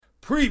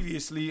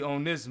Previously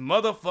on this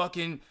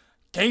motherfucking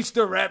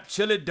Gangsta Rap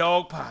Chili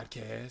Dog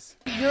podcast.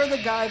 You're the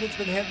guy that's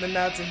been hitting the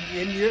nuts,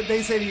 and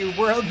they say to you,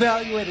 we're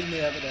evaluating the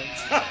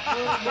evidence.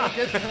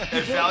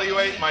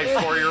 Evaluate my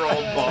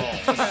 4-year-old balls.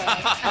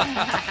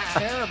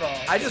 Terrible.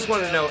 I just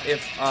wanted to know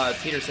if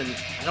Peterson,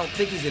 I don't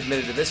think he's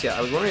admitted to this yet.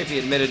 I was wondering if he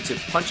admitted to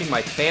punching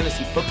my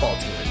fantasy football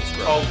team in his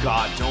throat. Oh,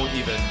 God, don't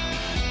even.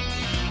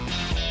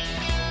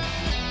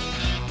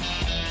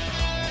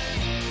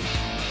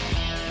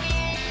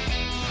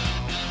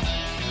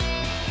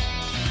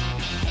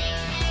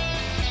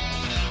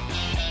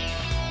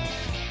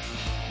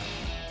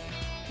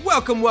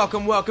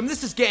 Welcome.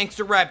 This is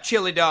Gangsta Rap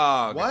Chili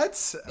Dog. What?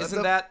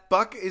 Isn't that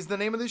Buck is the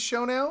name of this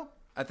show now?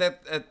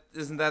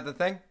 Isn't that the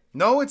thing?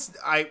 No,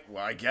 I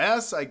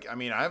guess. I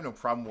mean, I have no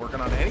problem working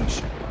on any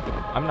show.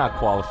 I'm not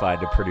qualified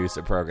to produce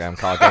a program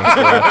called Gangsta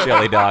Rap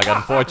Chili Dog,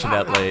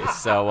 unfortunately.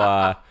 So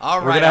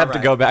we're going to have to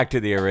go back to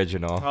the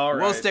original. All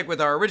right. We'll stick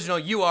with our original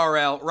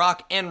URL,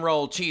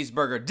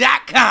 rockandrollcheeseburger.com.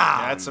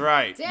 That's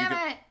right.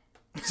 Damn it.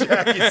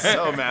 Jackie's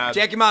so mad.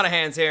 Jackie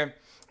Monahan's here.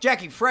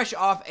 Jackie, fresh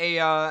off It's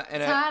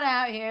hot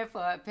out here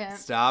for a pimp.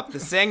 Stop the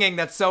singing.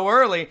 That's so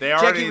early. They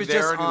Jackie already, was they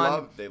just already on,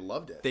 loved, they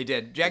loved it. They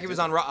did. Jackie was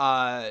on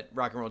Rock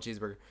and Roll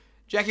Cheeseburger.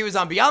 Jackie was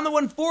on Beyond the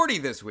 140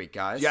 this week,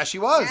 guys. Yeah, she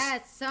was.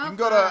 Yes, so You can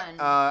go fun.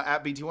 to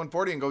at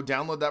BT140 and go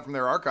download that from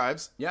their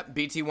archives. Yep,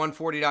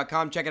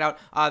 BT140.com. Check it out.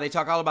 They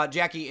talk all about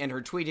Jackie and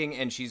her tweeting,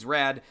 and she's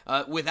rad,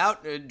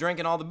 without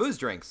drinking all the booze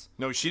drinks.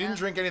 No, she didn't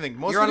drink anything.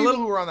 Most You're of on the a people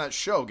little- who were on that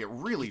show get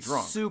really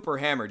drunk. Super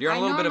hammered. You're on I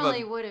a little bit of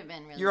normally a... would have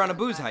been really You're on a good,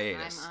 booze but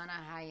hiatus. I'm on a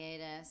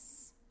hiatus.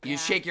 You Yeah.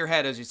 shake your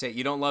head as you say it.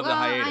 You don't love the Well,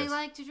 hiatus. I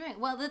like to drink.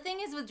 Well, the thing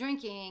is with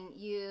drinking,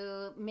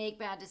 you make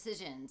bad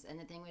decisions. And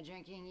the thing with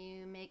drinking,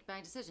 you make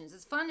bad decisions.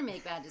 It's fun to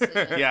make bad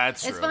decisions. Yeah,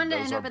 it's It's true. fun to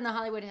Those end are- up in the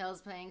Hollywood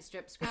Hills playing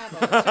strip Scrabble.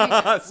 with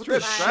strangers.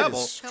 Strip Like,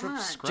 Scrabble? Come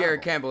on.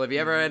 Jared Campbell, have you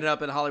ever ended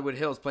up in Hollywood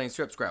Hills playing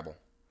strip Scrabble?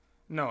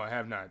 No, I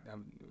have not.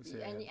 And you It's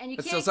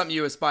can't, still something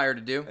you aspire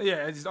to do?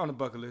 Yeah, it's just on the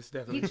bucket list,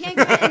 definitely. you can't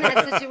get in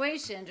that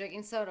situation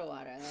drinking soda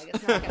water. Like,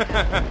 it's not going to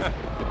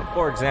happen.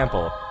 For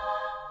example,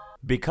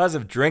 because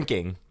of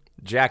drinking,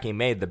 Jackie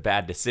made the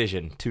bad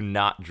decision to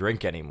not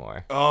drink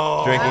anymore.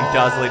 Oh. Drinking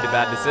does lead to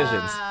bad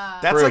decisions.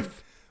 That's Proof. like,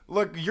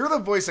 look, you're the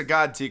voice of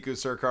God, Tiku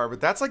Sarkar, but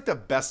that's like the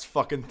best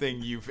fucking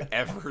thing you've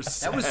ever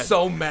said. That was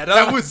so meta.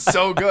 That was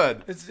so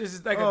good. It's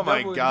just like Oh a my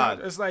double, God.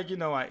 It's like,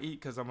 I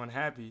eat because I'm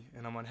unhappy,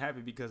 and I'm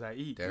unhappy because I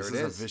eat. There This it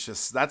is a is.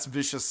 vicious. That's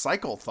vicious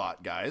cycle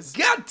thought, guys.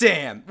 God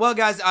damn. Well,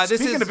 guys, this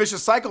Speaking is... of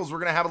vicious cycles, we're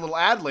gonna have a little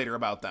ad later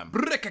about them.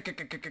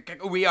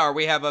 We are.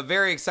 We have a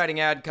very exciting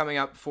ad coming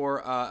up for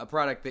a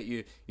product that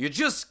you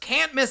just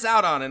can't miss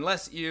out on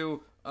unless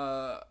you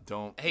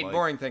Don't hate like-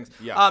 boring things.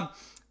 Yeah.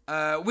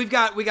 We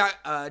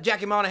got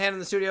Jackie Monahan in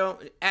the studio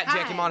at Hi.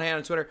 Jackie Monahan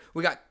on Twitter.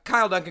 We got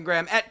Kyle Duncan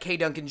Graham at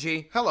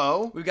KDuncanG.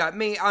 Hello. We've got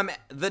me. I'm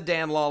the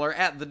Dan Lawler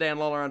at the Dan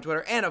Lawler on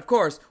Twitter, and of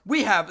course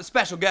we have a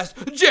special guest,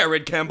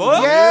 Jared Campbell.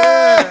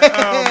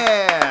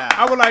 Yeah.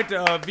 I would like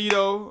to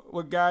veto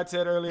what God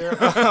said earlier.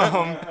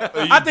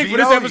 I think for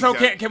this episode,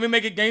 can we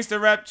make it Gangsta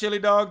Rap Chili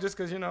Dog? Just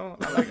because, I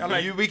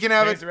like we can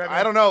have it. Gangsta Rap.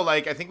 I don't know.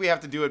 Like, I think we have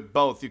to do it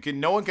both.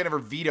 No one can ever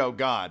veto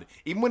God,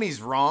 even when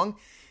he's wrong,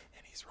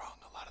 and he's wrong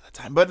a lot of the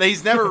time. But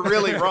he's never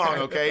really wrong.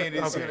 Okay, you see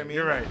Okay, what I mean?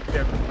 you're right.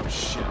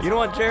 Definitely. You know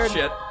what, Jared?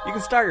 Shit. You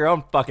can start your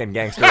own fucking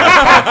Gangsta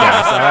Rap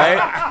podcast, all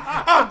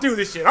right? I'll do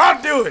this shit.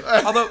 I'll do it.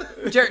 Although,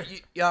 Jared,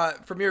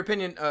 from your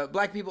opinion,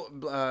 black people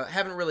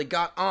haven't really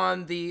got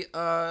on the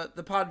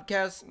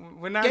podcast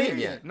We're not game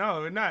here yet. No,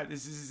 we're not.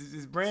 This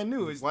is brand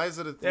new. It's, Why is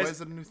it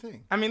a new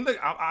thing? I mean, look,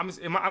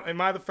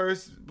 am I the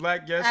first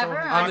black guest Ever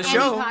on the any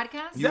show.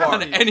 podcast? You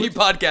on are. any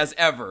podcast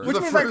ever. Which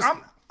the means first-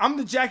 I'm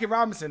the Jackie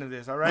Robinson of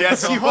this, all right? Yes,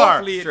 so you are.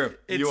 hopefully True.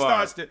 It You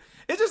starts are. to.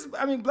 It's just,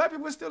 black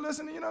people still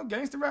listen to,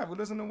 gangster rap. We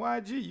listen to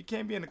YG. You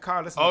can't be in the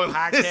car listening Oh, to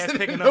podcasts listen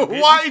picking to up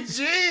bitches.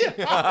 YG.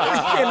 You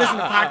can't listen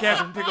to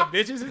podcasts and pick up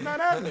bitches. It's not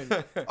happening.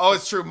 Oh,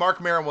 it's true.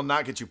 Mark Maron will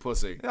not get you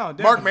pussy. No,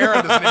 definitely. Mark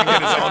Maron doesn't even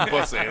get his own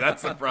pussy.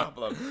 That's the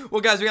problem. Well,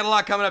 guys, we got a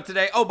lot coming up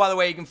today. Oh, by the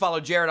way, you can follow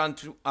Jared on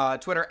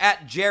Twitter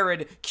at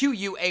Jared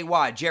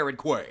QUAY, Jared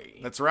Quay.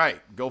 That's right.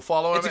 Go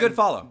follow him. It's a good and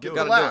follow. Get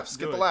Gotta the do it. laughs.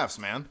 Get the laughs,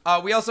 man.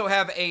 We also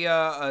have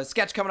a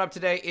sketch coming up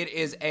today. It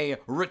is a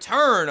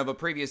return of a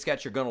previous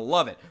sketch. You're going to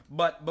love it.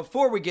 But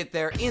before we get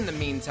there, in the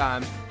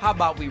meantime, how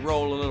about we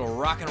roll a little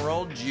rock and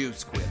roll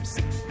juice quips?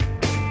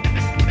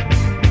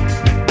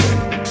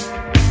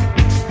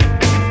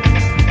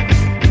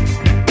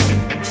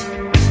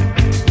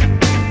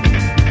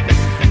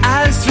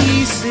 As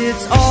he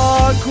sits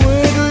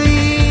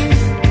awkwardly,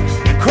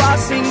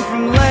 crossing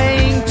from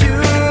lane to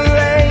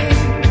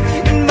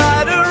lane,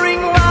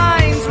 muttering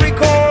lines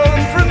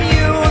recalling from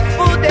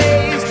youthful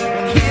days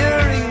when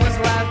hearing was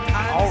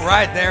left. All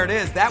right, there it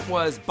is. That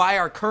was By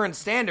Our Current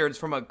Standards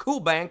from a cool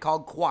band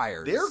called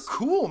Choirs. They're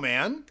cool,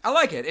 man. I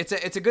like it. It's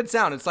a good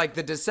sound. It's like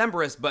the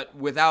Decemberists, but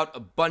without a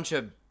bunch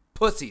of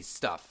pussy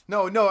stuff.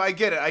 No, I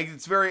get it.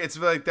 It's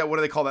like that. What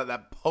do they call that?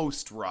 That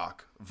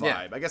post-rock vibe. Yeah.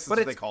 I guess that's But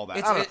what they call that.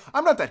 I don't know.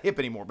 I'm not that hip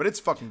anymore, but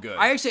it's fucking good.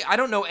 I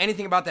don't know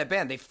anything about that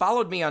band. They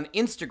followed me on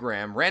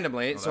Instagram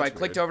randomly, so I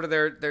clicked over to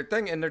their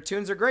thing, and their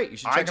tunes are great. You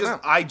should check them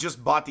out. I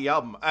just bought the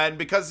album, and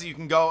because you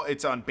can go,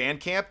 it's on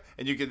Bandcamp,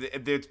 and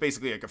it's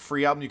basically like a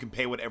free album. You can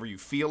pay whatever you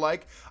feel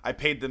like. I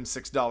paid them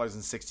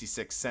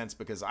 $6.66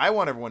 because I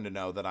want everyone to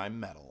know that I'm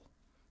metal.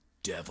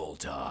 Devil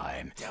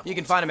Time. You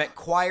can find them at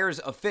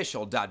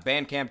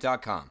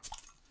choirsofficial.bandcamp.com.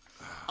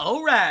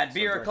 All right,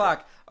 beer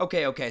o'clock.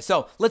 Okay,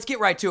 so let's get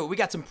right to it. We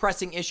got some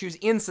pressing issues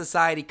in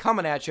society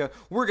coming at you.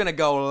 We're going to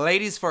go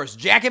ladies first.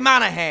 Jackie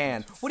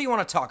Monahan, what do you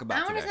want to talk about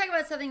today? I want to talk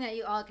about something that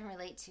you all can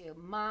relate to,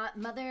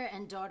 mother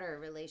and daughter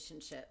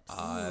relationships.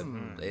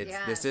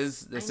 This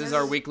is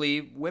our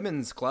weekly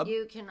women's club.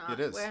 You cannot. It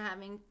is. We're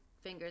having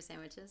finger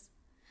sandwiches.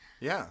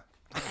 Yeah.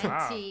 And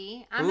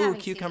tea. I'm Ooh,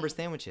 having cucumber tea.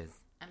 sandwiches.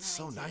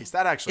 So nice.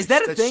 That actually Is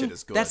that a thing? Shit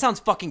is good. That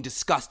sounds fucking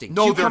disgusting.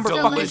 No, cucumber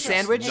they're fucking delicious.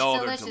 sandwich?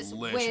 No, It's they're delicious.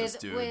 delicious,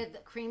 dude. With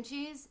cream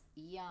cheese,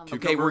 yum.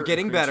 Okay, we're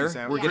getting better.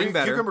 We're getting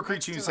better. Cucumber cream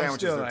cheese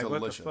sandwiches still are like, what the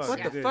delicious. fuck? What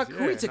the It is, fuck?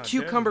 Who yeah, eats a no,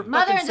 cucumber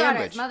Mother fucking and daughters.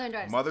 sandwich? Mother and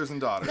daughters. Mothers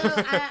and daughters.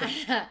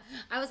 So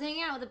I was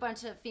hanging out with a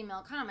bunch of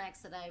female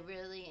comics that I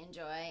really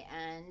enjoy,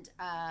 and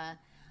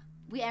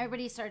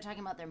everybody started talking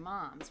about their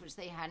moms, which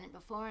they hadn't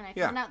before, and I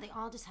found out they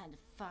all just had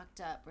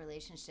fucked up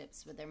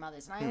relationships with their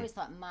mothers. And I always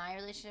thought my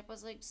relationship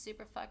was like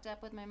super fucked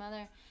up with my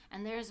mother,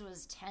 and theirs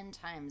was 10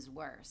 times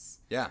worse.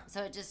 Yeah.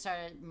 So it just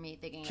started me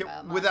thinking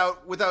about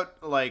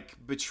Without like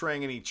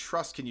betraying any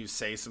trust, can you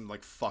say some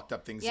like fucked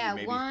up things that you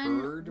maybe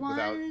heard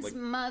without one's like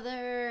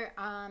mother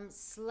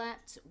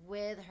slept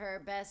with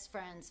her best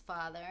friend's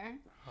father,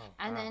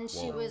 and then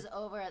she was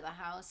over at the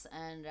house,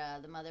 and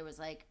the mother was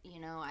like,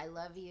 I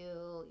love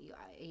you.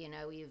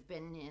 You've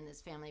been in this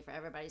family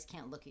forever, but I just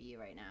can't look at you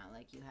right now.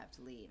 Like, you have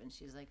to leave. And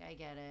she's like, I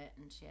get it,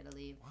 and she had to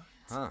leave. What?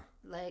 Huh.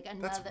 Like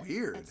another. That's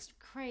weird. It's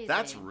crazy.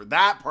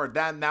 That part.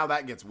 Now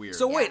that gets weird.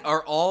 So wait,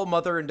 are all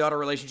mother and daughter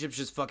relationships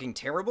just fucking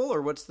terrible,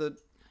 or what's the...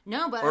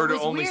 No, but Or it do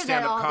was only weird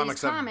stand-up that all comics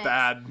these have comics,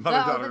 bad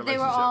mother-daughter they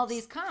were all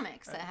relationships? these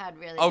comics that had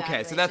really Okay,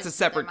 bad so that's a relationships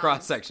separate with their moms.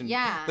 cross-section.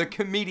 Yeah. The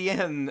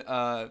comedian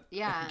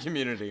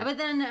community. But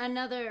then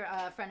another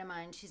friend of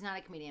mine, she's not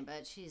a comedian,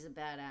 but she's a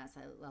badass.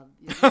 I love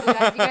you. You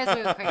guys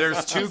are crazy.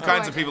 There's two She's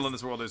kinds of gorgeous. people in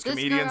this world. There's This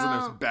comedians girl-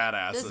 and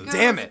there's badasses.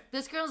 Damn it.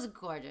 This girl's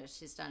gorgeous.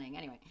 She's stunning.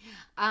 Anyway,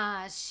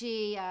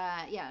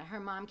 her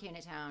mom came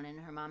to town, and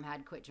her mom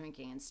had quit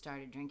drinking and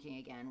started drinking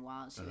again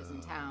while she was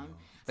in town.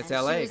 It's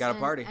And LA, she was gotta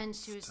party. And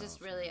she was just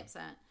really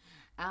upset.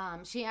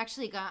 She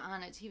actually got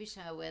on a TV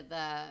show with,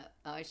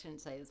 I shouldn't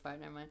say this part,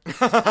 never mind.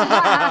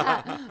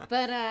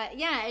 But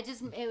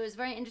it was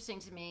very interesting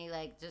to me,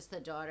 like just the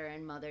daughter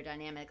and mother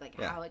dynamic, like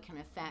how it can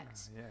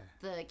affect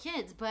the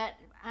kids. But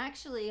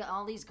actually,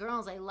 all these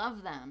girls, I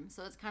love them.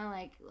 So it's kind of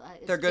like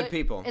They're good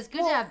people. It's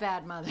good to have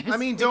bad mothers. I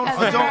mean, don't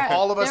because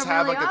all of us they're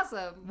have really like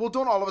awesome.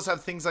 don't all of us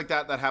have things like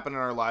that happen in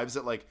our lives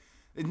that like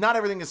not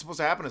everything that's supposed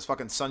to happen is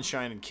fucking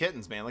sunshine and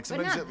kittens, man. Like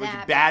sometimes not like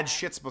that bad bad.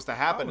 shit's supposed to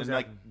happen, and that-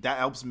 like that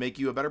helps make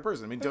you a better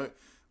person. I mean,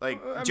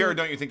 I Jared, mean,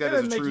 don't you think that that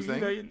is a doesn't true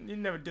make thing? You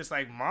never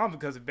dislike mom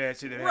because of bad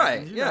shit that Right,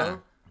 happens. you yeah.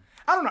 know?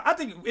 I don't know. I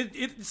think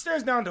it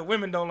stares down to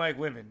women don't like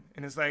women,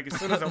 and it's like as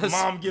soon as a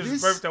mom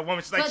gives birth to a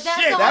woman, she's like, But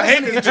that's shit, the I whole- That is hate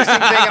an this. interesting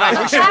thing, and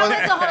I wish it That wasn't.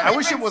 was the whole I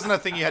wish it difference. wasn't a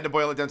thing you had to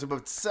boil it down to.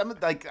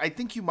 But I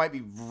think you might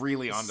be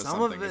really onto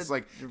Some of something. It's it-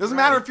 like you're doesn't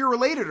right. matter if you're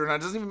related or not.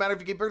 It doesn't even matter if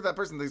you gave birth to that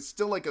person. There's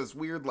still like this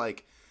weird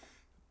like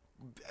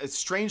a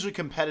strangely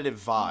competitive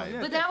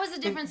vibe. But that was the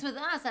difference with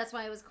us. That's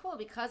why it was cool,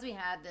 because we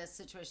had this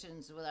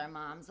situations with our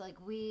moms. Like,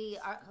 we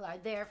are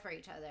there for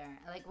each other.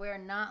 Like, we're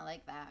not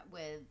like that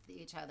with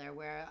each other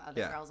where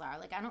other girls are.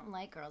 Like, I don't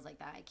like girls like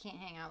that. I can't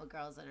hang out with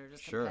girls that are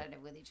just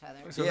competitive with each other.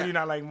 So who do you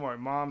not like more,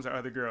 moms or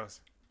other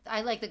girls?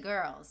 I like the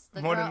girls.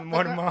 More than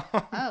mom.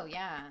 Oh,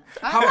 yeah.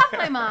 I love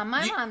my mom.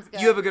 My mom's good.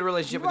 You have a good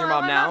relationship with your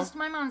mom now?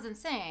 My mom's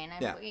insane.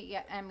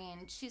 Yeah. I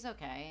mean, she's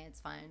okay. It's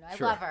fine. I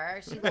Sure. love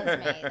her. She loves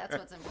me. That's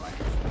what's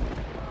important.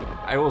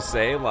 I will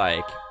say,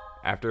 like,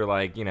 after,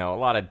 like, a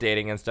lot of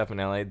dating and stuff in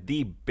LA,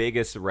 the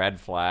biggest red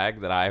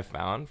flag that I've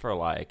found for,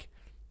 like,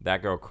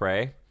 that girl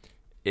Cray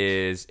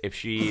is if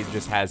she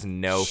just has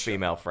no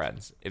female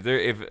friends.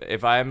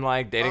 If I'm,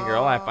 like, dating a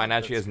girl and I find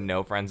out she has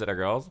no friends that are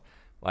girls,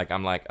 like,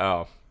 I'm like,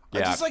 oh, yeah.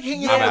 I just like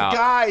hanging I'm out with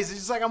guys. It's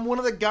just like I'm one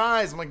of the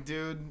guys. I'm like,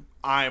 dude,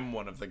 I'm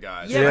one of the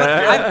guys.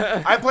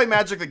 Yeah. I play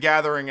Magic the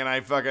Gathering, and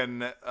I fucking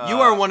You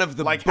are one of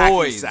the like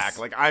boys. hacky sack.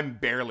 Like I'm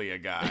barely a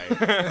guy. All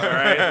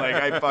right, like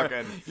I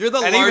fucking. You're the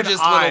and even largest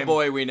little I'm-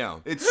 boy we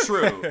know. It's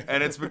true,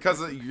 and it's because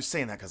you're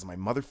saying that because of my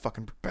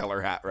motherfucking propeller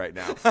hat right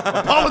now.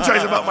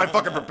 Apologize about my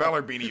fucking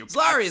propeller beanie. You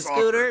Sorry, cocksucker.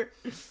 Scooter.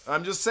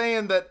 I'm just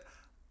saying that,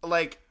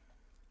 like.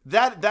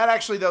 That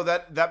actually though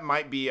that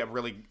might be a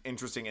really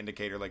interesting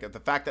indicator, like the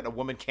fact that a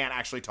woman can't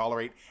actually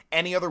tolerate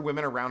any other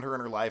women around her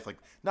in her life, like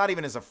not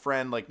even as a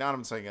friend, like not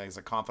I'm saying like, as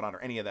a confidant or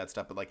any of that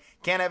stuff, but like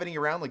can't have any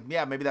around, like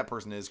yeah, maybe that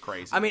person is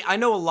crazy. I mean, I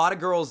know a lot of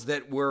girls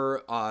that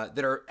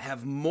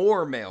have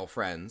more male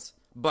friends,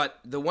 but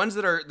the ones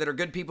that are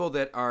good people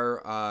that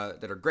are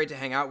great to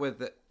hang out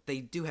with, they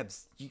do have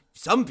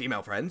some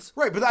female friends.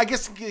 Right, but I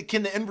guess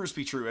can the inverse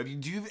be true? Have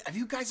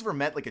you guys ever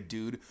met like a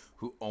dude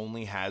who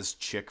only has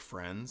chick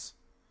friends?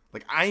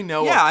 Like I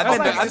know. Yeah, I've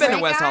Like been a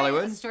to West straight guy?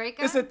 Hollywood. A straight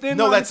guy? It's a thin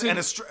No, line that's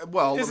between-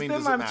 well. It's I mean, thin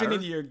does line it between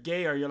matter? either you're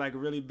gay or you're like a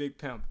really big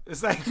pimp.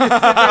 It's like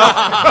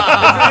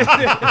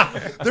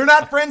They're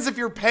not friends if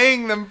you're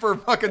paying them for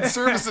fucking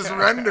services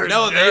rendered.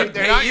 No, they're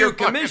they not pay your you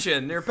fucking-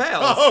 commission. They're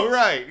pals. Oh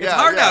right, yeah, It's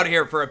hard yeah. out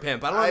here for a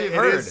pimp. I don't know if you've It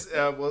heard. is,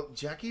 well,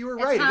 Jackie, you were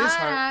It's right. It is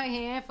hard hard. out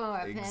here for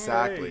a pimp.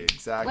 Exactly.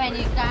 When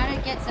you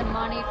gotta get some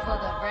money for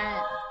the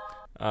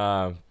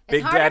rent.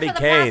 Big harder Daddy for the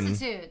Kane.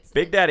 prostitutes.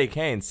 Big Daddy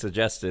Kane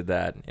suggested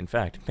that, in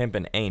fact,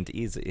 pimping ain't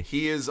easy.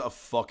 He is a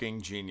fucking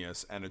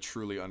genius and a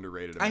truly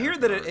underrated. I hear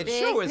American that it artist.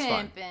 show Big is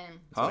fun. pimpin'.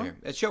 That's what I hear.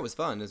 That show is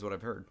fun, is what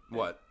I've heard.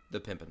 What? The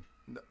pimping.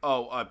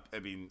 Oh, I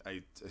mean,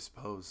 I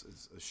suppose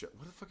it's a show.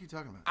 What the fuck are you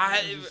talking about?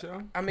 I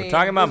mean, We're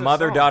talking about there's a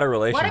mother-daughter What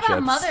relationships.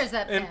 about mothers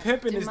that and pimp?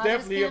 pimping Do is mothers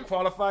definitely a pimp?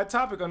 qualified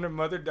topic under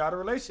mother-daughter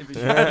relationship.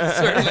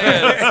 certainly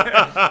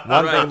is.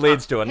 One thing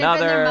leads to Pimping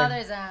their another.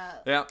 mothers out.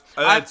 Yeah,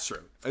 That's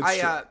true. It's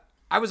true.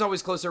 I was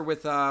always closer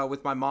with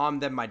my mom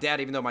than my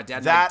dad, even though my dad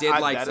and That- I did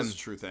like that some is a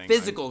true thing.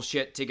 physical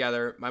shit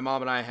together. My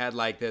mom and I had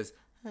like this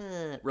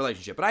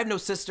relationship, but I have no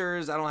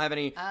sisters. I don't have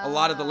any. A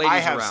lot of the ladies I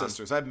have around.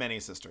 sisters. I have many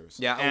sisters.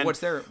 Yeah, And- what's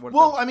their- what-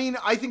 well, I mean,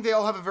 I think they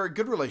all have a very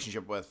good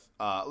relationship with.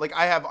 Like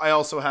I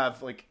also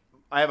have like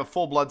I have a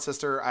full blood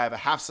sister. I have a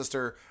half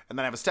sister, and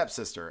then I have a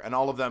stepsister, and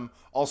all of them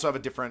also have a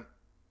different.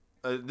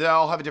 They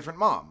all have a different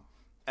mom,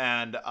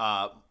 and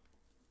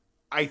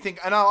I think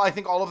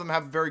all of them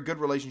have very good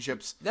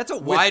relationships. That's a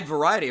wide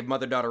variety of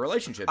mother-daughter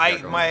relationships.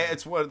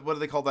 It's what do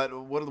they call that?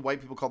 What do the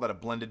white people call that? A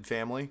blended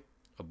family?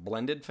 a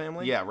blended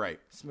family. Yeah, right.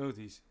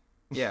 Smoothies.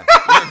 Yeah,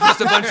 just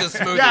a bunch of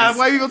smoothies. Yeah,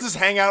 white people just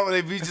hang out.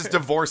 We just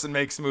divorce and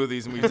make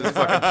smoothies, and we just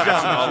fucking fish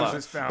them all out.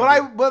 Just found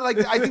But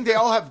I think they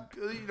all have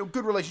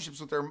good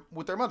relationships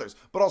with their mothers,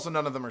 but also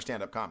none of them are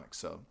stand-up comics.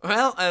 So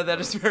Well,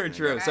 that is very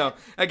true. So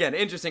again,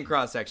 interesting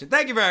cross section.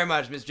 Thank you very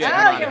much, Miss Jackie.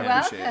 Oh, you're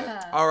Monahan.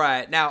 welcome. All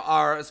right, now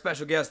our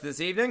special guest this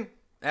evening,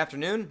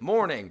 afternoon,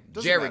 morning,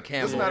 Jerry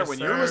Campbell. Doesn't matter when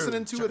you're sir.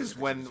 listening to it. Is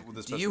when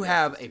the Do you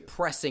have a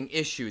pressing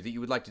issue that you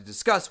would like to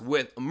discuss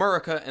with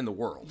America and the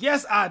world?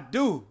 Yes, I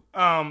do.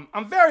 I'm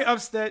very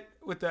upset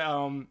with the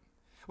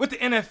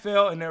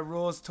NFL and their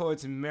rules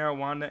towards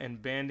marijuana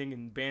and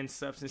banned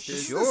substances.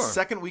 This is the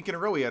second week in a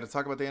row we had to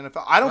talk about the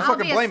NFL. I don't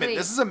fucking blame it. Obviously.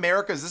 This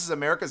is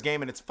America's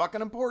game, and it's fucking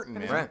important,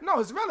 man. Right.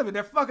 No, it's relevant.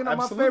 They're fucking up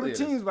my Absolutely favorite it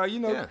is. teams by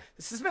Yeah.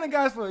 suspending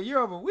guys for a year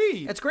over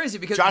weed. It's crazy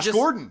because Josh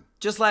Gordon,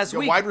 just last the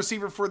week, wide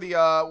receiver for the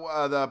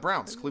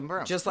Browns, Cleveland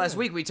Browns. Just last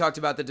week, we talked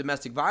about the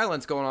domestic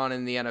violence going on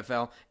in the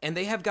NFL, and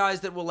they have guys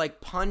that will like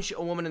punch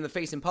a woman in the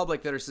face in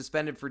public that are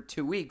suspended for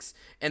 2 weeks,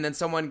 and then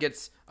someone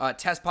gets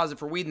test positive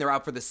for weed and they're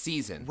out for the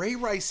season. Ray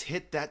Rice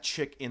hit that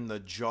chick in the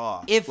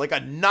jaw, If- like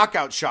a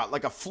knockout shot,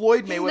 like a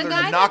Floyd The Mayweather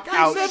guy that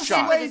knockout punches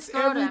shot. with his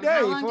Every scrotum, day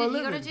how long for a did he go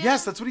to living. jail?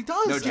 Yes, that's what he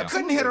does. No You doubt.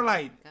 couldn't hit her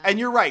light. And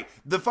you're right.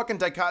 The fucking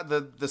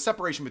the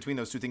separation between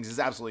those two things is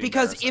absolutely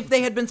Because embarrassing. if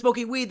they had been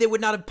smoking weed, they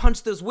would not have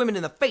punched those women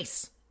in the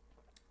face.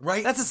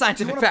 right, That's a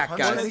scientific Do you wanna fact,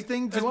 punch guys.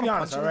 anything? Do Let's you want be to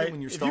honest, punch all anything right?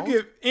 when you're If stoned? you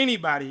give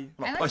anybody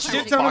I like a punching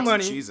shit ton of box of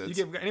money, Cheez-Its. you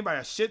give anybody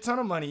a shit ton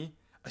of money,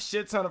 a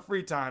shit ton of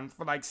free time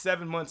for like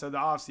 7 months of the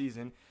off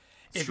season.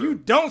 If true. you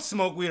don't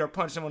smoke weed or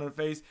punch someone in the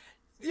face,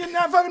 you're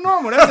not fucking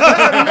normal. That's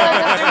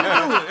a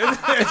normal thing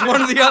to do. It's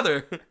one or the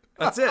other.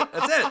 That's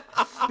it.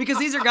 Because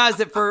these are guys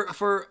that for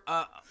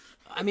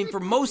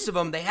most of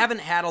them, they haven't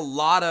had a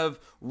lot of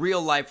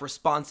real life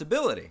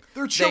responsibility.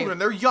 They're children.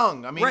 They're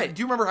young. I mean, Right. do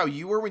you remember how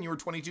you were when you were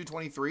 22,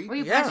 23? Were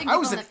you Yeah. punching I people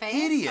was in an the face?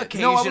 idiot.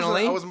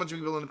 Occasionally. No, I wasn't punching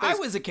people in the face. I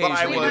was But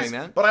occasionally doing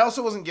that. But I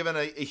also wasn't given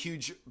a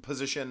huge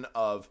position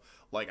of,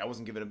 like, I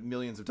wasn't given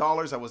millions of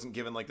dollars. I wasn't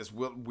given, like, this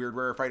weird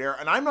rarefied air.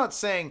 And I'm not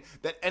saying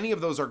that any of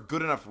those are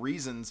good enough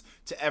reasons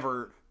to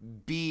ever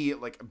be a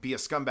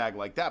scumbag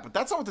like that. But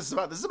that's not what this is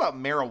about. This is about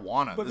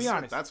marijuana. But This be is-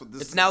 honest. That's what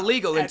this It's is now about.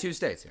 legal in 2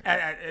 states.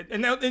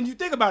 And you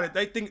think about it,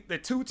 they think the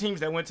two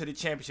teams that went to the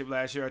championship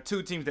last year are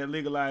two teams that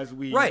legalized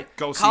weed. Right.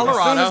 Go see As soon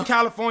Colorado. as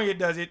California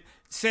does it,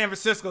 San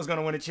Francisco's going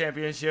to win a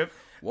championship.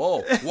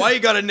 Whoa! Why you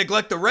gotta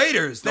neglect the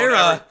Raiders? They're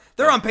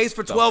on pace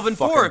for 12 and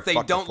 4 fucking if they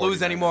fuck the don't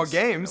lose any more 49ers.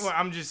 games. Well,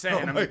 I'm just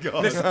saying. Oh my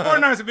God. The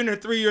 49ers have been there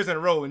 3 years in a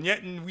row, and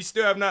yet we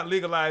still have not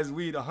legalized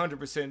weed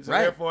 100%. So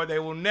Right. therefore, they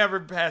will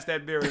never pass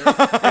that barrier.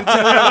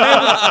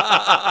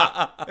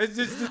 It's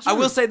just the truth. I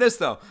will say this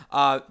though: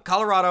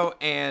 Colorado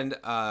and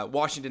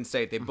Washington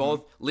State, they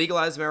both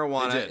legalized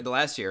marijuana They did. in the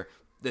last year.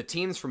 The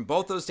teams from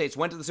both those states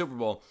went to the Super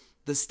Bowl.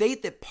 The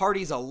state that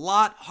parties a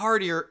lot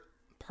hardier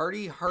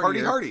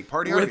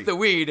with the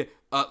weed,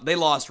 they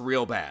lost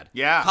real bad.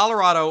 Yeah.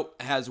 Colorado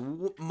has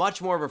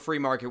much more of a free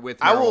market with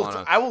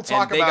marijuana. I will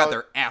talk and they about got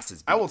their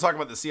asses beat. I will talk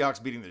about the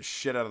Seahawks beating the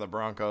shit out of the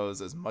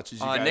Broncos as much as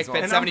you guys Nick want.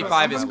 Fit And I'm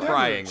 75 from is Denver.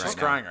 crying She's right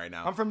now. crying right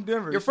now. I'm from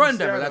Denver. You're She's from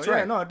Denver, Seattle. that's Yeah,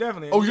 right. no,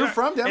 definitely. Oh, you're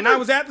from Denver? And I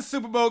was at the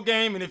Super Bowl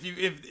game, and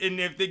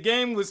if the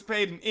game was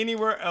played in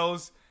anywhere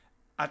else,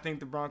 I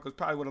think the Broncos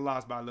probably would have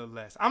lost by a little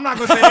less. I'm not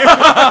gonna say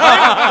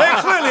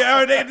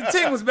the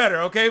team was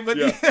better, okay? But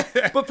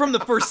But from the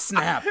first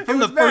snap, it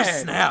was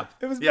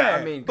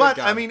bad. I mean, but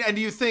good God. and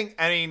do you think?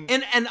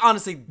 and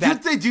honestly, do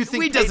that you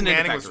think weed Peyton doesn't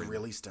Manning was factor in.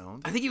 really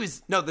stoned? I think he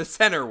was. No, the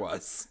center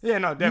was. Yeah,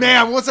 no, definitely.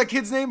 Man, what's that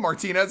kid's name?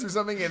 Martinez or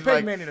something? And Peyton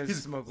like, Manning doesn't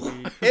smoke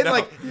weed. and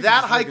like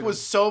that hike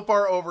was so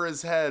far over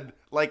his head,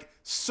 like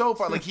so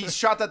far, like he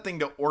shot that thing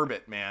to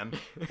orbit, man.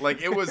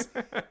 Like it was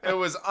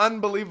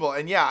unbelievable.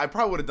 And yeah, I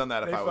probably would have done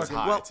that if I was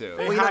high too.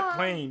 They hot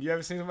plane. You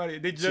ever seen somebody?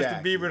 They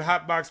Justin Bieber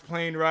hotbox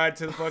plane ride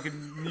to the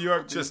fucking New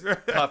York. Just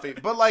puffy.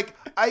 But like,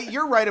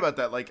 you're right about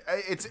that. Like,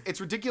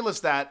 it's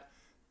ridiculous that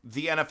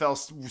the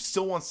NFL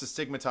still wants to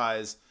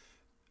stigmatize.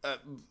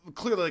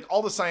 Clearly, like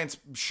all the science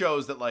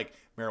shows that like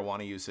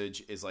marijuana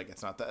usage is like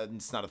it's not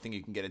a thing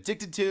you can get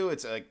addicted to.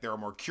 It's like there are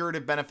more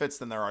curative benefits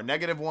than there are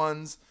negative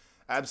ones.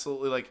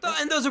 Absolutely, like,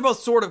 And those are both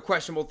sort of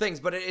questionable things,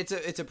 but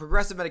it's a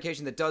progressive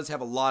medication that does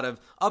have a lot of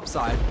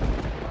upside.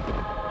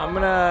 I'm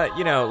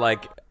gonna,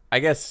 like, I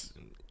guess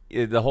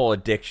the whole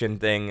addiction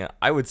thing,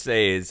 I would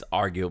say, is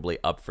arguably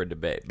up for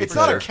debate. It's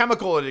not a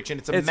chemical addiction;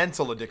 it's a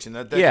mental addiction.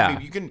 That yeah,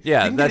 you can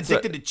yeah, get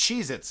addicted to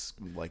Cheez-Its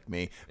like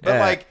me, but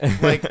like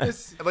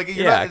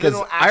yeah, because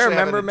I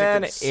remember,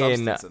 man,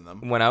 in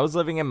them. when I was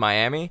living in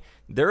Miami,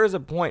 there was a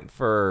point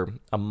for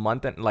a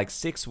month and like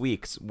 6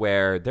 weeks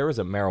where there was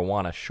a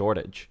marijuana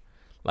shortage.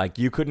 Like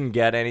you couldn't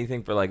get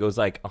anything for like it was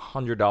like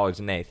 $100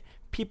 an eighth.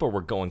 People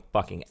were going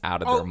fucking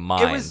out of their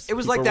minds. It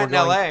was People like that were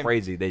in going LA.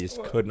 crazy. They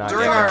just could not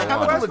During get our marijuana.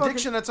 chemical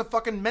addiction, that's a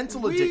fucking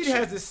mental Weed addiction.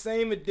 has the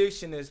same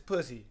addiction as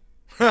pussy.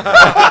 A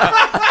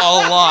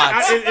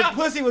lot. If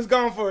pussy was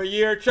gone for a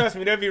year, trust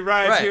me, there'd be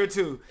riots Right. here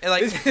too. And,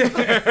 like,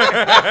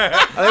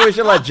 I think we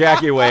should let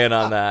Jackie weigh in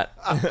on that.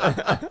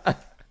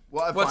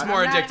 Well, if what's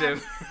more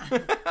addictive?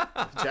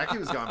 If Jackie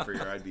was gone for a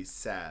year, I'd be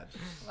sad.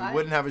 We What?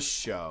 wouldn't have a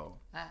show.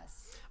 Us.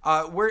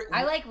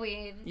 I like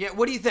weed. Yeah,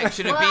 what do you think?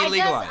 Should it Well, be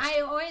legalized?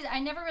 I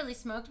never really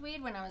smoked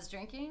weed when I was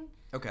drinking.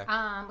 Okay.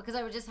 Because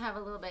I would just have a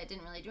little bit, it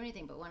didn't really do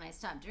anything. But when I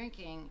stopped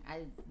drinking,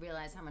 I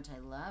realized how much I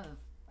love.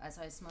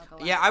 So I smoke a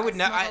lot. Yeah, I would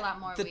smoke not. a lot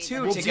more The weed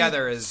two than-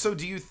 together is. So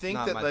do you think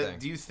not that my like, thing.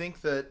 do you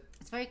think that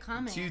It's very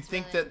common. do you It's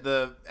think really- that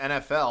the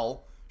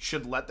NFL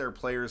should let their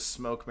players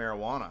smoke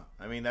marijuana?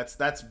 I mean, that's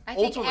I think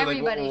ultimately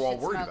like what everybody we're all should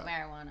worried smoke about.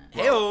 marijuana.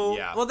 Hey-o.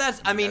 yeah. Well, that's.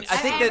 I mean, I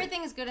That's- think that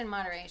Everything is good in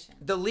moderation.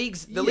 the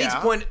league's Yeah.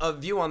 point of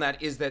view on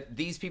that is that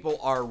these people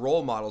are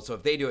role models. So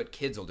if they do it,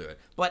 kids will do it.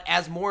 But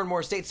as more and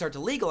more states start to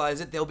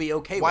legalize it, they'll be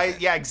okay Why? with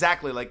it. Yeah,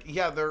 exactly. Like,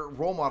 yeah, they're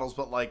role models,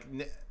 but like,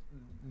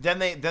 then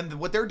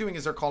what they're doing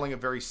is they're calling a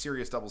very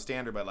serious double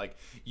standard. By like,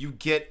 you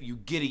get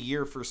a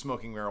year for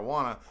smoking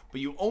marijuana,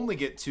 but you only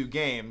get 2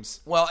 games.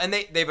 Well, and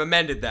they've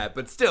amended that,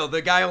 but still,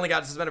 the guy only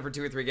got suspended for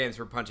 2 or 3 games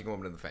for punching a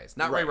woman in the face.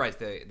 Not Ray Right.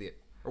 Rice,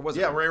 or was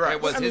it? Yeah, Ray Rice.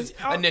 It was I mean, his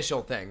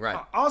initial thing, right?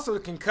 Also, the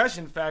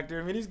concussion factor.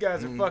 I mean, these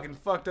guys are fucking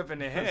fucked up in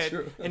the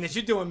head. And if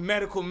you're doing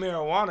medical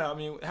marijuana, I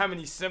mean, how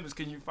many symptoms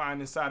can you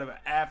find inside of an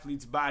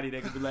athlete's body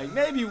that could be like,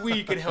 maybe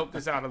weed could help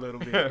this out a little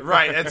bit?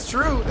 Right. That's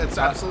true. That's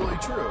absolutely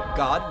true.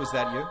 God, was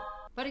that you?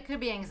 But it could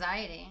be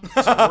anxiety.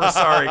 We're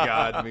sorry,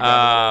 God. We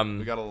got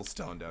a little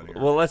stone down here.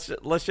 Well, let's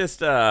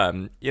just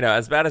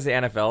as bad as the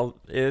NFL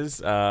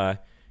is,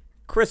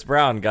 Chris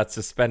Brown got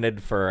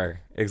suspended for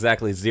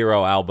exactly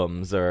 0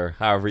 albums, or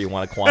however you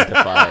want to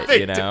quantify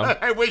it.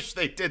 I wish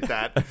they did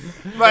that.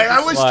 Like,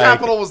 I wish Like-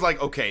 Capitol was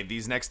like, okay,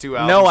 these next 2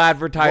 albums. No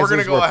advertisers we're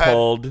gonna go were ahead.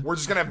 pulled. We're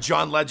just gonna have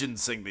John Legend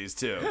sing these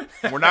 2.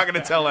 We're not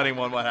gonna tell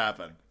anyone what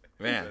happened.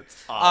 Man.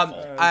 It's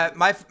awful.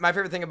 My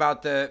favorite thing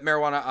about the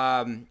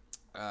marijuana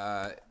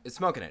is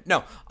smoking it.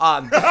 No.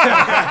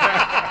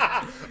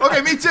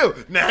 Okay, me too.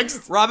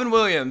 Next. Robin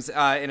Williams,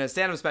 in a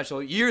stand-up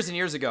special years and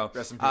years ago,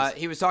 Rest in peace.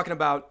 he was talking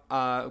about,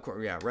 of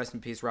course, yeah, rest in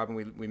peace,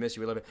 Robin. We miss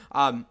you. We love it.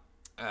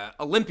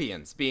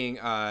 Olympians being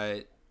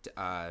marijuana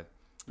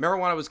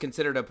was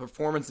considered a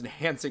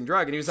performance-enhancing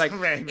drug, and he was like,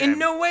 Right, "In man.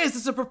 no way is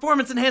this a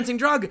performance-enhancing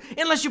drug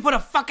unless you put a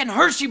fucking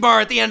Hershey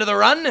bar at the end of the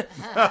run."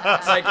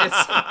 It's like,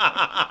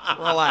 it's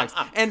relax.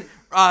 And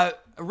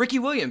Ricky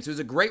Williams, who's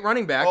a great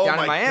running back Oh down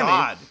in my Miami,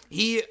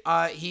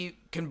 God. he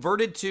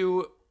converted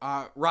to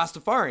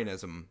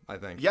Rastafarianism, I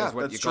think. Yeah, is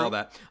what that's you call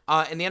true.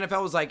 that. And the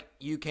NFL was like,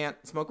 "You can't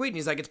smoke weed." And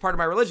he's like, "It's part of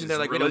my religion." They're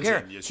like, "We don't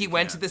religion. care." Yes, he you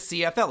went to can. the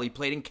CFL. He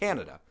played in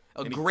Canada. A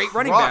And he great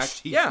running back.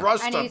 crushed. He yeah.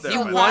 crushed And up he's there.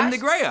 still He won the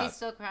crushed? Grey. He's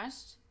still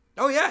crushed?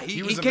 Oh yeah, He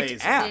he was kicked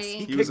amazing. ass.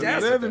 He He was kicked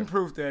ass. amazing. Living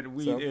proof that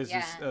weed is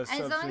Yeah. a As long as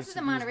substance it's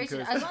in abuse moderation.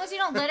 because- As long as you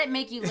don't let it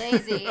make you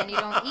lazy and you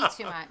don't eat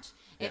too much.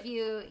 If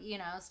you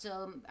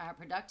still are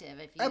productive, if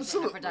you use it in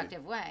Absolutely. a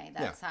productive way,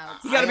 that's how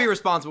it's You got to be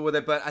responsible with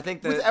it, but I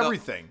think With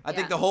everything. I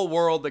think Yeah. the whole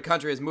world, the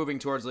country, is moving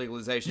towards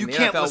legalization. You the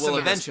can't NFL listen will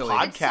to this eventually.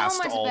 podcast. It's so podcast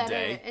much all better.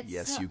 day. It's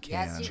Yes, so- you can.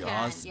 Yes, you Just can. do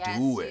Yes,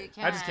 it. you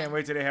can. I just can't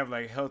wait till they have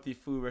like healthy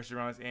food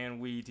restaurants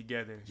and weed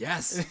together.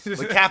 Yes,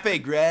 The cafe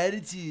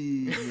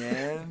gratitude,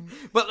 man.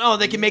 but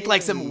they can make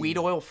like some weed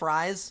oil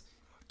fries.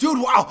 Dude,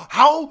 wow,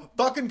 how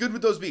fucking good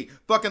would those be?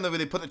 Fucking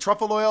they put the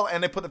truffle oil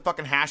and they put the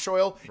fucking hash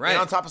oil Right.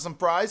 on top of some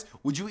fries.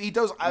 Would you eat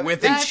those?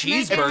 With a Let's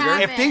make it cheeseburger.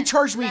 happen. If they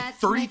charged me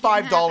Let's make it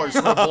 $35 for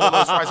a bowl of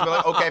those fries, I'd be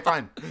like, okay,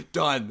 fine.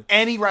 Done.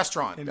 Any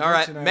restaurant. All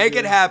right, Invention make it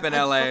idea. happen,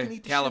 I'd LA, fucking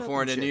eat the shit out of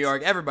California, them New shits.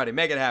 York, everybody,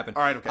 make it happen.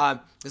 All right, okay.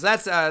 So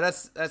that's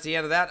the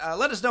end of that.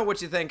 Let us know what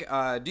you think.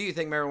 Do you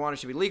think marijuana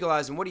should be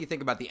legalized, and what do you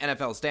think about the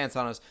NFL stance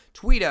on us?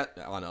 Tweet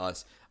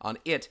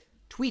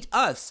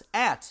us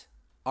at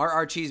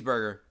RR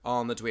Cheeseburger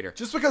on the Twitter.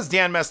 Just because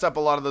Dan messed up a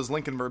lot of those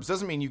Lincoln verbs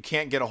doesn't mean you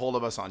can't get a hold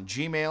of us on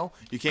Gmail,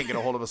 you can't get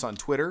a hold of us on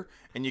Twitter,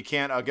 and you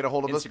can't get a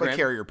hold of us by Instagram.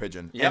 carrier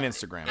pigeon Yep. and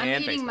Instagram. I'm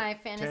And eating Facebook. my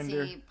fantasy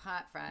Tinder.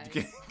 pot fries.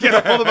 Get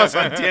a hold of us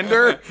on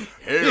Tinder.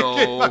 Heyo.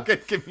 You can fucking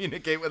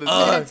communicate with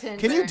us. Tinder.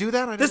 Can you do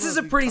that? I don't This know is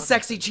if a we pretty talked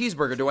sexy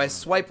cheeseburger. Do I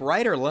swipe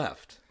right or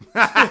left?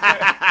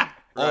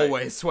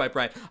 Always swipe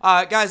right.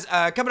 Guys,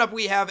 coming up,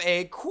 we have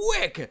a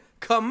quick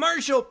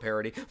commercial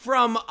parody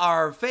from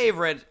our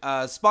favorite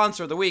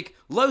sponsor of the week,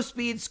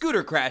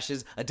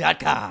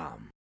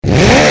 LowSpeedScooterCrashes.com.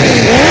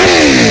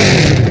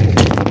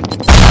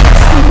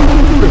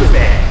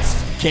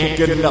 Can't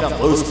get enough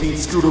low-speed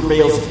scooter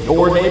bales in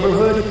your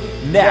neighborhood?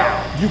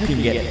 Now you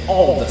can get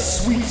all the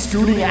sweet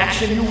scooting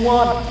action you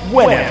want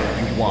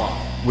whenever you want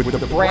with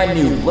the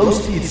brand new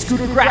Low-Speed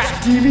Scooter Crash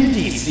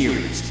DVD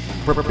series.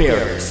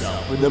 Prepare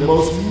yourself for the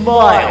most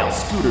mild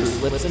scooter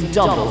slips and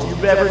tumbles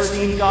you've ever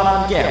seen caught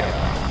on camera.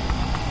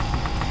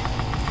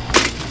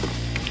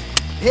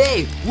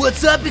 Hey,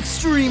 what's up,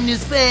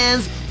 Extremeness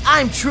fans?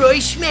 I'm Troy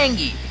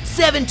Schmengi,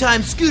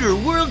 7-time scooter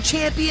world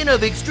champion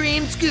of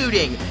extreme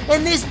scooting,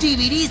 and this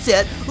DVD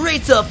set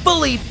rates a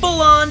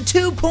full-on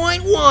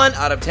 2.1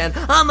 out of 10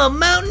 on the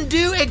Mountain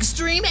Dew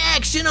Extreme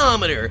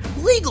Actionometer,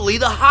 legally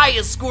the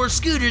highest score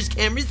scooters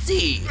can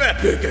receive.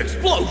 Epic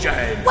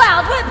explosion!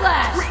 Wild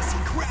whiplash! Crazy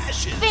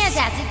crashes!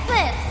 Fantastic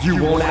flips!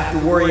 You won't have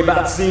to worry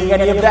about seeing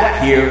any of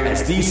that here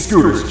as these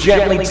scooters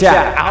gently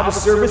tap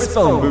out-of-service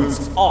phone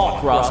booths all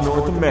across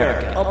North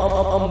America.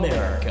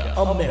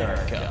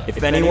 America.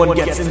 If anyone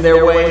gets in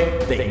their way,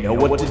 they know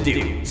what to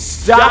do.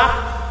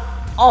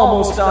 Stop!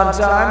 Almost on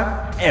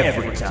time,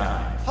 every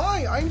time.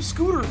 Hi, I'm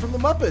Scooter from the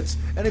Muppets,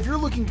 and if you're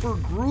looking for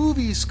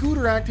groovy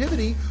scooter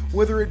activity,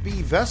 whether it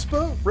be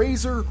Vespa,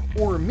 Razor,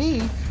 or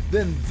me,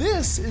 then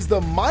this is the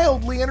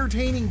mildly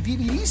entertaining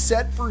DVD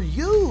set for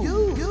you.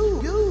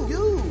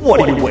 What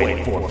are you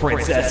waiting for,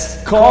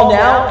 princess? Call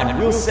now and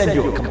we'll send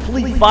you a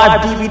complete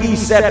 5 DVD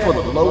set for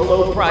the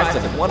low price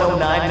of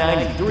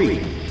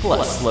 $109.93,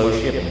 plus slow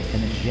shipping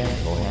and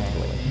gentle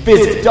handling.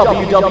 Visit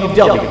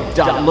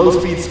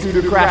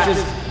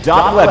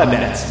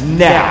www.lowspeedscootercrashes.webnets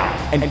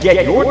now and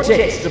get your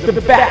taste of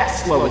the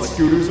best slowest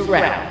scooters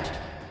around.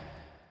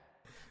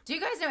 Do you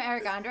guys know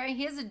Eric Andre?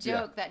 He has a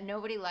joke that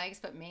nobody likes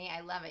but me.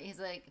 I love it. He's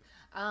like,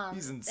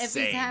 He's if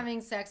insane. he's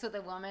having sex with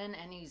a woman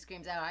and he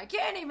screams out, I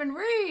can't even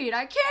read!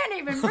 I can't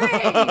even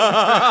read!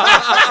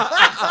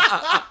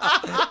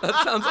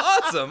 That sounds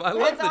awesome. I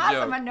love It's the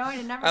awesome. joke. I know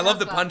it never I love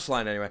the does well.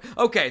 punchline anyway.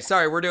 Okay,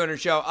 sorry, we're doing a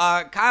show.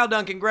 Kyle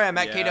Duncan Graham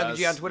at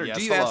KWG on Twitter. Yes,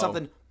 Do you have hello.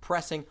 something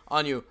pressing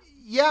on you?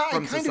 Yeah,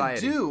 from I kind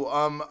society? of do.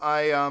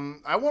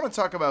 I want to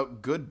talk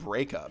about good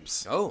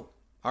breakups. Oh,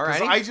 all 'Cause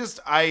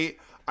right.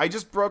 I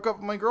just broke up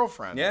with my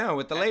girlfriend. Yeah,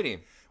 with the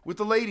lady. With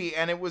the lady,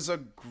 and it was a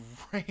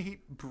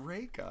great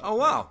breakup. Oh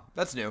wow,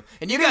 that's new.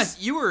 And you guys,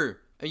 you were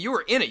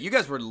in it. You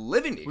guys were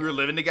living together. We were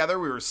living together.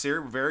 We were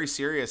very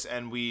serious,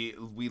 and we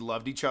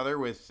loved each other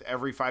with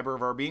every fiber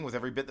of our being, with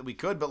every bit that we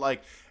could. But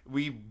like,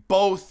 we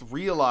both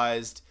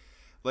realized,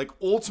 like,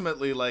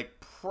 ultimately,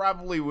 like,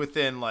 probably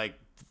within like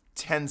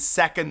 10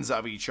 seconds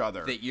of each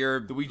other, that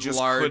you're we just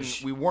large.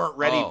 couldn't. We weren't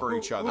ready Oh. for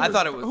each other. I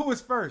thought it was. Who was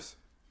first?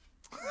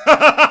 Because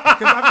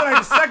I feel like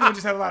the second one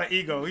just had a lot of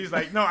ego. He's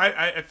like, no,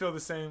 I feel the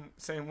same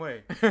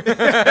way. And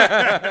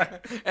then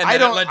I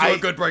don't- it led to I- a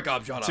good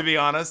breakup. Shut up. To be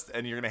honest,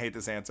 and you're gonna hate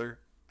this answer,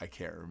 I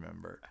can't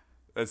remember.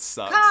 That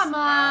sucks. Come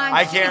on.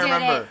 I she can't did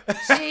remember. It.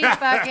 She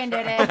fucking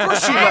did it.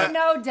 course she I have did.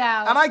 no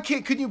doubt. And I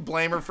can't. Could you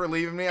blame her for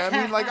leaving me? I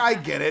mean, like, I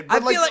get it.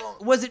 But I feel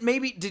like, was it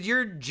maybe, did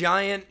your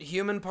giant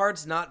human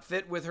parts not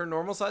fit with her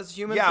normal sized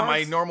human yeah, parts?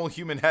 my normal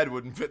human head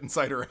wouldn't fit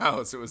inside her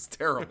house. It was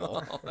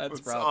terrible. That's it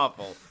was rough.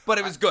 awful. But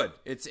it was good.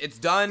 It's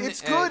done. It's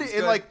and good. it's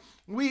It like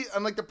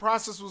the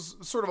process was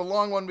sort of a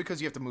long one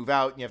because you have to move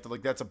out and you have to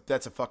like that's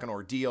a fucking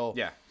ordeal.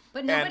 Yeah.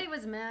 but nobody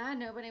was mad.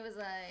 Nobody was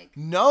like,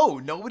 No,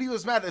 nobody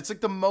was mad. It's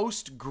like the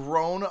most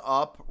grown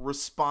up,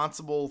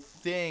 responsible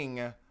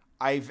thing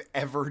I've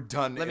ever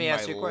done Let me in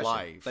ask my you a question.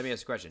 life. Let me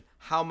ask you a question.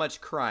 How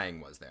much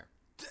crying was there?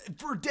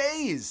 For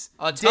days.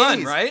 A ton,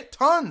 Days. right?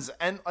 Tons.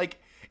 And like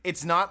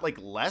it's not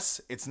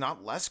less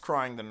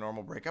crying than a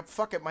normal breakup.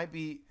 Fuck, it might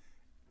be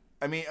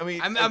I mean,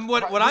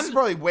 what this I'm- is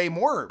probably way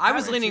more. I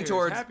was Happy leaning tears,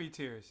 towards. happy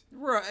tears.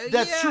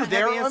 That's yeah, true.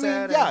 There, happy and I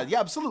mean, sad yeah,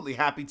 absolutely.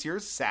 Happy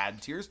tears,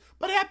 sad tears,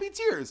 but happy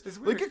tears. It's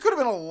Like weird. it could have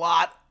been a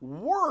lot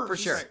worse. For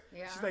sure.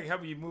 yeah. She's like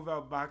helping you move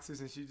out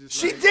boxes, and she just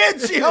She like,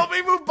 did. She helped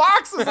me move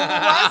boxes on the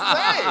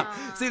last day.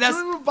 See, She that's.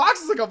 helped me move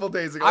boxes a couple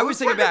days ago. I It was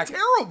thinking fucking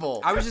back.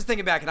 Terrible. I was just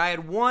thinking back, and I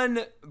had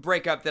one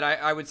breakup that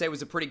I would say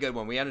was a pretty good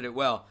one. We ended it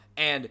well,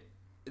 and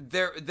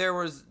there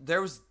was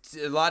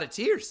a lot of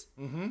tears.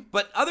 Mm-hmm.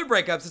 But other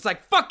breakups, it's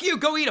like, fuck you,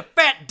 go eat a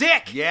fat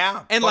dick.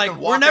 Yeah, and fucking like walk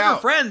we're never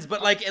out. friends,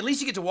 but like at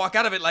least you get to walk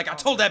out of it like I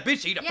told that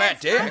bitch to eat a fat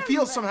it's dick. kind You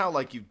feel somehow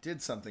like you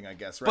did something, I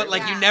guess, right? But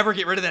like you Yeah. never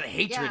get rid of that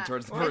hatred Yeah.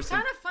 towards the Well, it's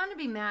person. kind of fun to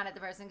be mad at the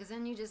person because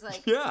then you just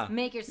like Yeah.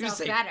 make You yourself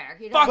say, better.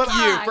 You "Fuck know? you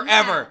Ah,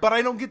 forever." yeah. But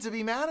I don't get to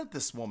be mad at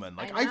this woman.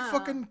 Like I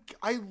know.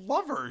 I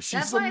love her. She's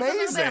That's why it's a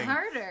amazing. little bit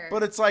harder.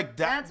 But it's like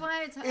that. That's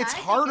why it's- I It's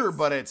think harder, it's-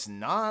 but it's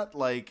not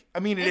like. I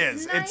mean, it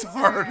It's is. It's nicer.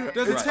 harder.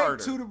 Does it It's take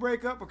harder. two to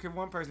break up, or can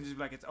one person just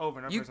be like, it's over?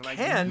 And another You person like,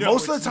 can. no,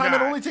 Most of it's the time,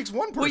 not. it only takes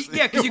one Well, person.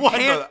 yeah, because you What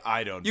can't. the-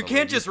 I don't. You believe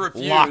can't just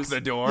refuse. Lock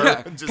the door.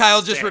 Yeah. and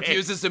Kyle just stay.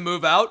 refuses to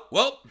move out.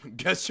 Well,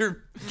 guess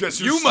you're. Guess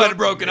you're you stuck might have with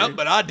broken me. up,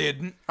 but I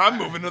didn't. I'm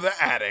moving to the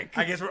attic.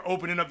 I guess we're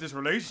opening up this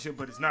relationship,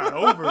 but it's not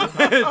over.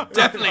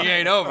 Definitely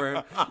ain't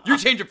over. You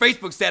change your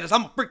Facebook status,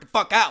 I'm gonna freak the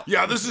fuck out.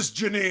 Yeah, this is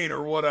Janine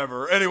or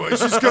whatever. Anyway,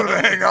 she's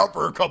gonna hang out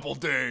for a couple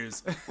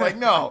days. Like,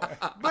 no.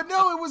 But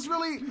no, it was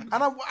really, and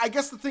I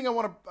guess the thing I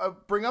want to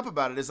bring up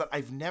about it is that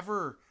I've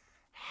never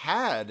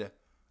had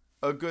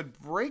a good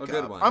breakup.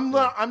 good one,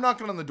 I'm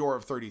knocking on the door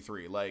of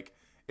 33. Like,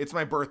 it's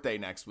my birthday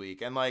next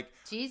week, and like,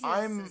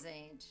 Jesus'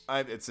 age.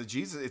 It's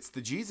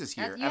the Jesus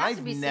year, You and have I've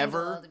to be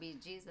never. single to be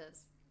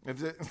Jesus. I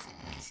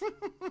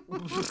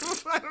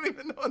don't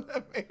even know what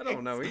that means. I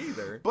don't know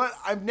either. But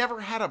I've never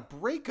had a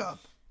breakup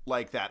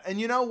like that. And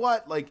you know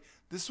what? Like,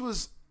 this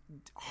was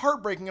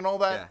heartbreaking and all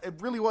that. Yeah. It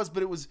really was,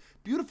 but it was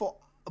beautiful.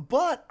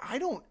 But I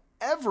don't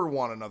ever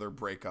want another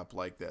breakup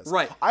like this.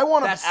 Right. I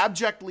want to That's-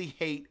 abjectly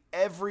hate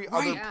every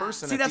other Yeah.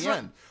 person See, at that's the what-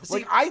 end. see-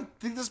 Like, I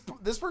think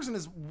this person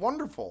is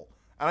wonderful.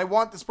 And I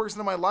want this person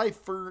in my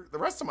life for the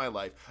rest of my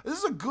life. This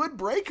is a good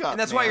breakup. And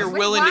that's man. why you're Wait,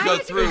 willing to why go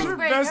did you Is guys your through.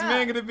 break best up?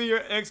 man gonna be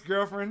your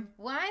ex-girlfriend?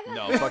 Why the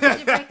No, fuck fuck did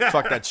you break that. up?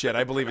 Fuck that shit.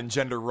 I believe in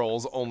gender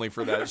roles only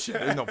for that shit.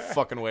 There's no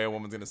fucking way a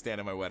woman's gonna stand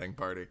at my wedding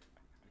party.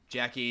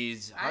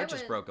 Jackie's I heart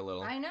just would- broke a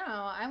little. I know.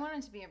 I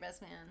wanted to be your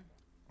best man.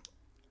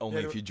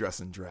 Only if you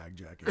dress in drag,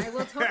 Jackie. I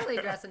will totally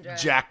dress and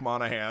dress. Jack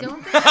Monahan.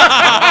 Don't think I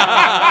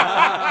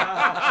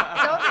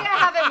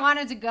haven't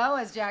wanted to go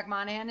as Jack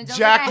Monahan, and don't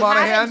Jack think I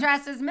Monahan? haven't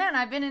dressed as men.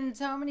 I've been in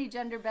so many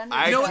gender benders.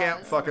 I shows.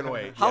 can't fucking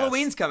wait.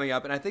 Halloween's coming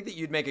up, and I think that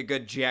you'd make a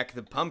good Jack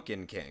the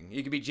Pumpkin King.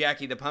 You could be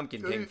Jackie the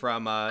Pumpkin King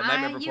from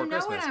Nightmare Before you know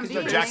Christmas. what I'm 'Cause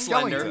being. you're Jack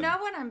slender. Skellington. You know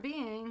what I'm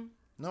being.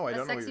 No, I A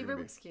don't know. What sexy you're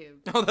gonna Rubik's Cube.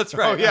 Oh, that's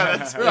right. Oh, yeah,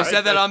 that's We right.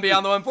 said that on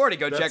Beyond the 140.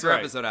 Go check That's our right.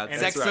 episode out. And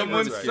Sex if right,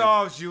 someone that's right.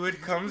 solves you,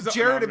 it comes up.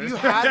 Jared, No, have you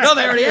I'm had? No,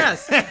 they already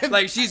asked.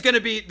 Like she's gonna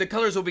be. The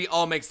colors will be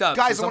all mixed up.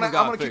 Guys, so I'm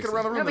gonna kick it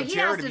around the room. No, but Like, he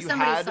Jared, asked if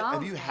have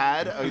somebody you solves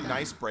had it. a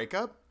nice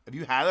breakup? Have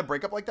you had a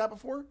breakup like that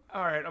before?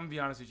 All right, I'm gonna be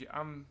honest with you.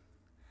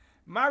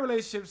 My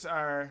relationships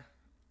are,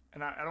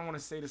 and I don't want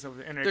to say this over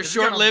the internet. They're 'cause it's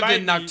gonna short-lived bite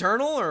and me.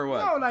 nocturnal, or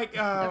what? No, like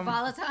They're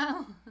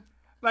volatile.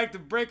 like the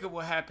breakup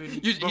will happen.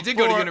 You did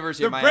go to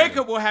University of The Miami.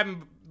 breakup will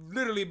happen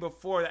literally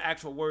before the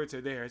actual words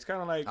are there. It's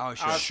kind of like Oh,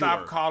 sure. I'll stop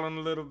Sure. calling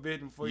a little bit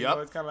before you Yep.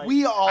 know. It's kind of like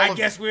We all I have-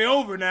 guess we're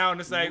over now, and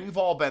it's like We've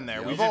all been there.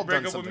 We've just all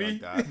break done up with something me?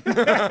 like that.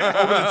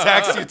 Over the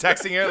text, you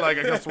texting it like,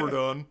 I guess we're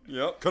done.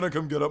 Yep. Can I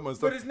come get up my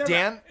stuff? But it's never.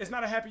 Dan, It's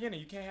not a happy ending.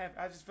 You can't have.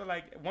 I just feel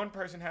like one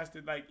person has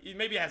to like.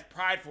 Maybe it has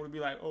prideful to be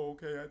like, oh,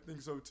 okay, I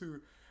think so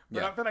too.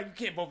 But Yeah. I feel like you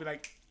can't both be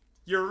like,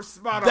 you're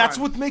spot on. that's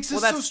what makes it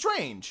Well, so that's-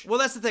 strange. Well,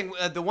 that's the thing.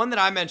 The one that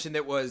I mentioned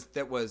that was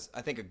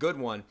I think a good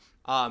one.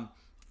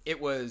 It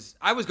was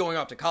I was going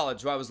off to college,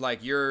 so I was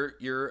like, you're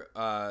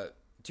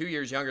 2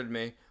 years younger than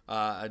me.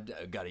 I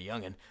got a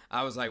youngin.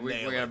 I was like,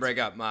 we're gonna break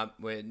up, Mom.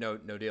 Wait, no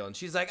deal. And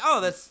she's like, oh,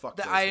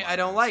 I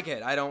don't like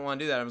it. I don't want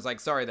to do that. I was like,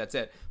 sorry, that's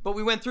it. But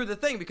we went through the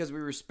thing because we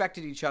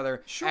respected each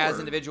other as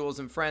individuals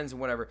and friends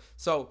and whatever.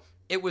 So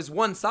it was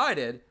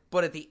one-sided,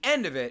 but at the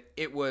end of it,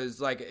 it was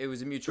a mutual. There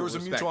was a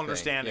respect mutual thing.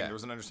 understanding. Yeah. There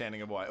was an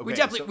understanding of why. Okay, We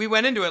definitely we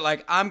went into it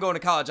like, I'm going to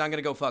college. I'm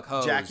gonna go fuck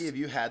hoes. Jackie, have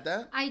you had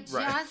that? I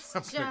just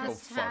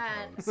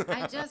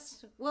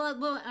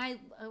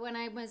when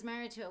I was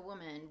married to a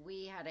woman,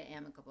 we had an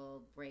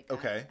amicable breakup.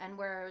 Okay. And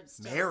we're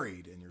still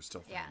Married and you're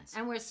still Yeah, friends.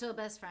 and we're still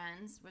best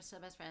friends.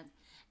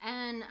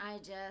 And I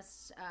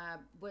just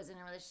was in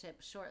a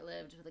relationship,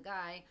 short-lived, with a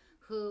guy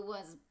who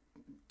was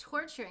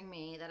torturing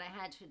me that I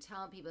had to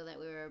tell people that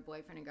we were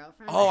boyfriend and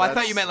girlfriend. Oh, I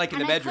thought you meant like in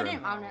And the I bedroom.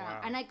 couldn't-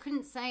 and I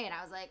couldn't say it.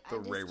 I was like, The I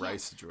just Ray can't.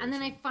 Rice situation. And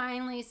then I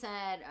finally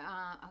said,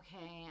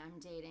 okay, I'm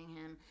dating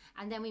him.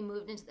 And then we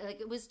moved into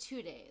it was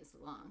 2 days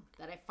long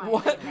that I finally.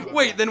 What? admitted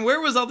Wait, it. then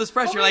where was all this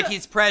pressure? Well, Like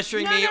he's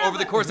pressuring no, me no, over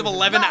the but- course of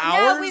 11 No,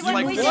 hours? we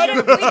like dated, what? we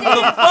dated for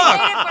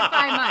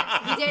 5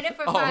 months. We dated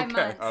for 5 okay.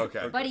 months.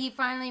 Okay. But he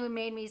finally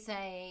made me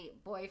say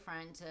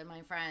boyfriend to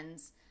my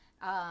friends.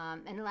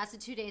 And it lasted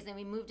 2 days. Then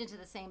we moved into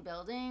the same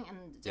building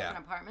and different Yeah.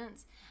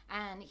 apartments.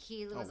 And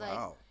he was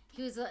wow.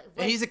 he was like,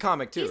 And he's a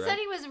comic too, He right? said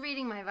he was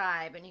reading my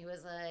vibe, and he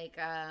was like,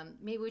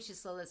 maybe we should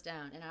slow this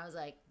down. And I was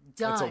like,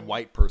 done. That's a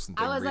white person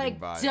thing. I was reading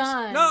like, vibes.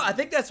 done. No, I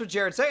think that's what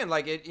Jared's saying.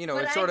 Like it,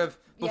 But it's sort of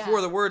yeah.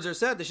 before the words are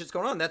said, the shit's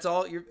going on. That's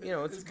all it's kinda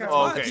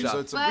Oh, vibe okay, stuff. so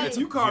it's But- it's a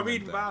You call human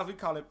reading thing. vibes, we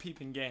call it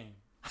peeping game.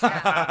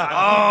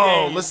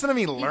 Oh, listen to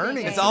me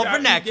learning. It's all Yeah,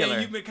 vernacular.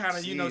 You've been kind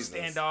of, Jesus.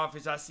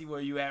 standoffish. I see where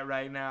you at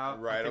right now.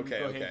 Right, I think we okay,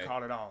 go ahead okay. and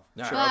call it off.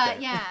 But okay.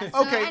 yeah.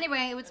 So Okay.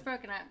 anyway, it was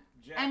broken up.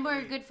 And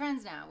we're good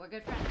friends now. We're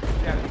good friends.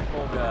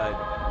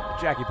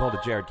 Jackie pulled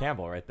a Jared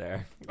Campbell right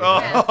there.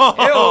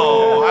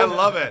 Oh, I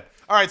love it.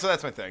 All right, so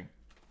that's my thing.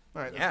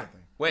 All right, that's my thing.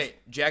 Wait,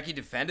 Jackie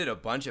defended a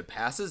bunch of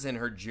passes in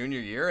her junior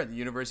year at the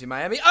University of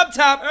Miami. Up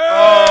top. Oh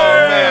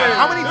man,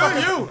 how many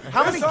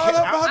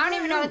I don't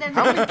even know what that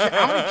means.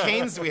 how many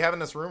canes do we have in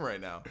this room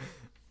right now?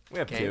 We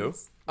have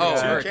Canes? two. Oh,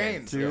 Two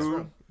Hurricanes.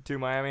 canes. Two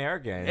Miami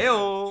Hurricanes.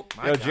 Ew.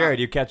 Yo, Jared,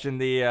 you catching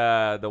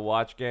the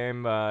watch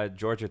game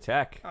Georgia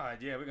Tech? Oh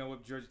yeah, we're gonna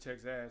whip Georgia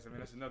Tech's ass. I mean,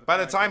 that's another. By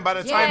the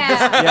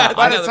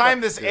Yeah. time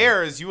this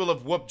airs, you will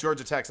have whooped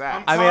Georgia Tech's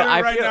ass. I mean,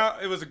 I right feel- now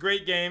it was a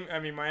great game. I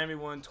mean, Miami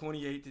won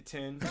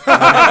 28-10.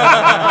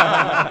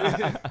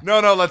 No,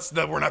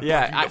 we're not.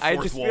 Yeah, breaking the I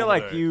fourth just wall feel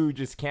like today. you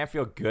just can't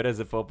feel good as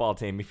a football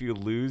team if you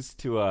lose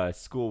to a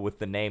school with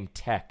the name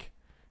Tech.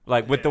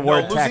 Like, with the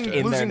word Tech in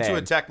their losing name. to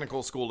a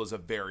technical school is a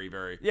very,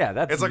 very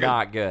That's it's like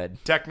not good.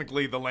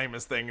 technically the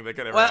lamest thing that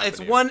could ever. Well, happen it's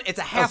to you. one. It's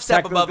a half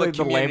step above a technically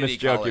the community lamest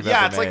joke college. you've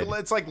Yeah, ever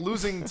it's made. like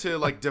losing to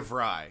like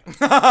DeVry.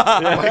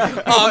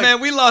 Oh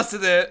man, we lost to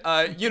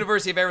the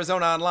University of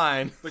Arizona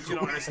Online. But you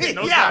don't understand.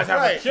 Those Yeah, guys have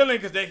right. a killing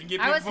because they can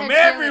get I people was from her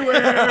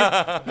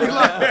everywhere.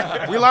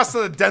 We lost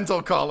to the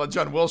dental college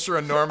on Wilshire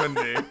and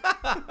Normandy.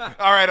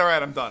 All right,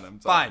 I'm done.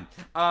 Fine.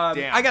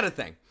 Damn. I got a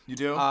thing. You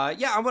do?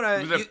 Yeah, I'm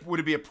gonna. Would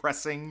it be a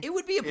pressing? It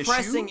would be a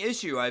pressing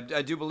issue. I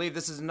do believe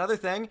this is another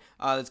thing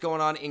that's going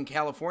on in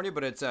California,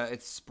 but it's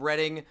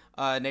spreading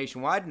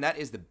nationwide, and that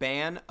is the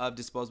ban of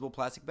disposable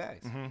plastic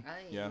bags.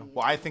 Yeah.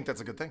 Well, I think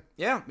that's a good thing.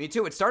 Yeah, me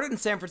too. It started in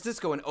San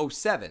Francisco in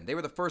 2007. They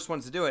were the first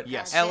ones to do it.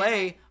 Yes.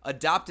 LA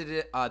adopted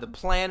it, the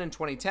plan in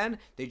 2010.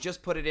 They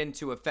just put it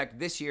into effect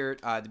this year,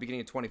 the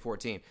beginning of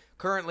 2014.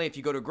 Currently, if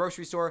you go to a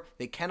grocery store,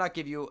 they cannot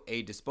give you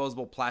a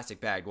disposable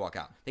plastic bag to walk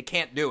out. They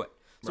can't do it.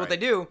 So what they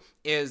do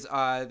is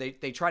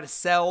they try to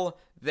sell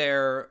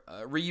their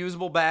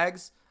reusable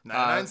bags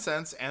 99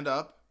 cents and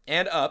up.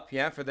 and up,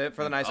 for the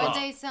nice But ones.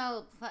 they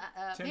sell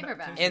paper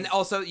bags. And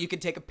also, you can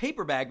take a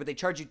paper bag, but they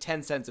charge you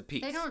 10 cents a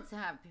piece. They don't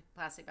have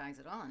plastic bags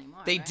at all anymore.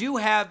 They right? do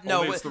have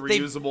no. Only it's the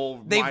they've-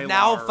 reusable They've Mylar,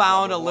 now blah,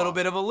 found blah, a little blah.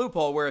 bit of a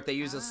loophole where if they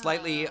use a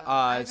slightly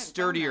I haven't done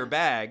sturdier that.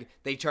 bag,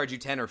 they charge you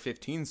 10 or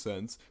 15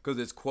 cents because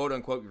it's quote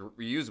unquote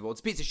reusable. It's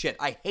a piece of shit.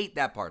 I hate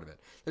that part of it.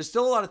 There's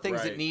still a lot of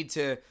things that Right. need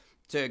to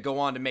go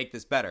on to make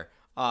this better.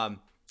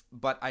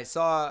 But I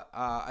saw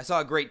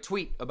a great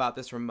tweet about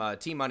this from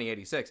T Money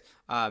 86.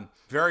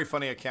 Very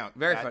funny account.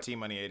 Very at funny.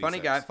 T-Money 86. Funny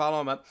guy.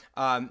 Follow him up.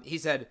 He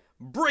said,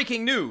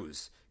 "Breaking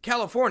news: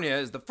 California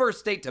is the first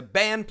state to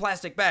ban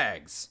plastic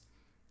bags.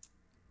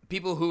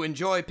 People who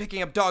enjoy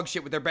picking up dog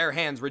shit with their bare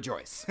hands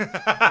rejoice."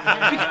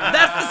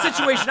 That's the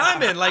situation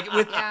I'm in. Like,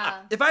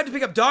 if I have to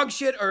pick up dog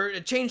shit or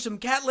change some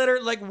cat litter,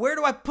 like, where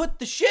do I put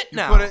the shit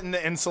now? Put it in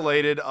the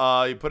insulated.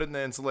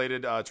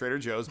 Trader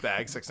Joe's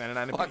bag,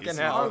 $6.99 a piece. Fucking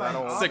hell.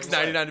 That'll-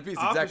 $6.99 a piece,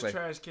 Office exactly.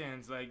 trash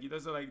cans, like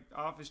those are like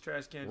office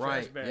trash can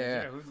Right, trash bags.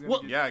 yeah. Who's gonna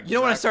Well, get- Yeah, you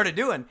know what I exactly. started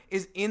doing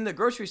is in the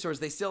grocery stores,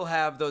 they still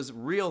have those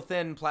real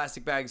thin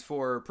plastic bags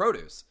for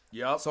produce.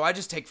 Yep. So I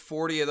just take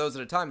 40 of those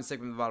at a time and stick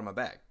them in the bottom of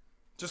my bag.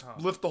 Just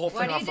lift the whole What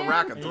thing do off you the do?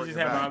 rack and And throw you it in just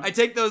your have bag. I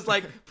take those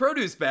like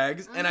produce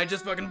bags and I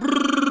just fucking. and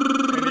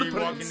then you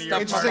walk into your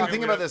Stuff Interesting apartment thing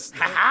with about a- this.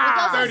 But those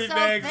are 30 so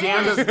bags. thin.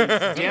 Dan doesn't, They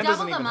Dan doesn't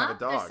double even them have a up.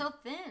 dog. They're so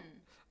thin.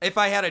 If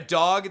I had a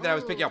dog that I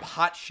was picking up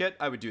hot shit,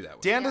 I would do that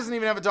with. Dan doesn't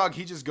even have a dog.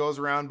 He just goes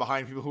around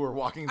behind people who are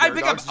walking. I their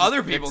pick up dogs, just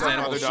other picks people's up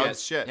animal other shit.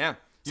 dogs' shit. Yeah. You know how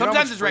Sometimes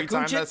much it's free raccoon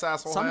time shit. this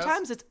asshole has?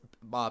 Sometimes it's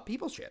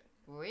people shit.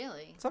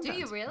 Really? Sometimes. Do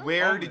you really?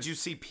 Where did you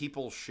see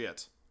people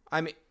shit?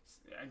 I mean,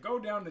 Yeah, go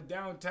down to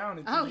downtown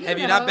and Oh, do yeah. have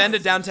you knows? not been to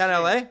downtown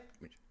LA?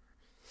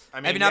 I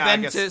mean, Have you not yeah, I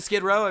been guess- to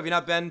Skid Row? Have you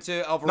not been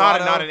to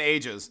Alvarado? Not in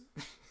ages.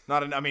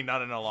 Not in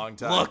a long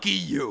time. Lucky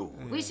you.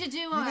 We should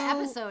do an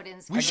episode in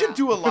We should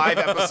do a live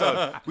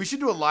episode. We should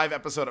do a live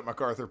episode at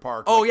MacArthur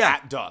Park. Oh like, yeah,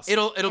 at dusk.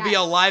 It'll be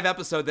a Yes. live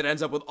episode that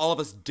ends up with all of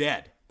us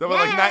dead. They'll be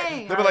like,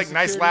 Yay! they'll be like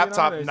nice Security and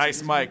all laptop, that nice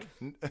shit. mic.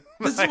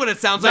 This is what it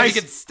sounds like. Nice-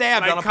 You get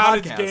stabbed like on a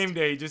college podcast. game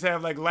day. Just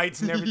have like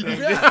lights and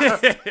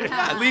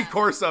everything. Lee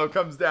Corso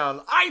comes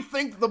down. I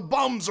think the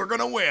bums are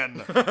gonna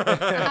win.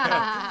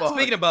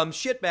 Speaking of bums,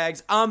 shit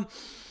bags.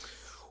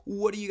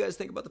 What do you guys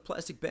think about the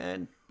plastic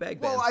bag ban?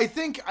 Well, I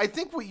think I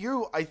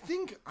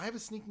have a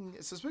sneaking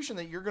suspicion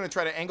that you're going to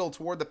try to angle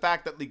toward the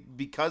fact that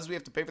because we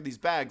have to pay for these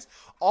bags,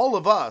 all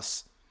of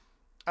us,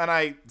 and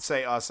I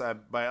say us,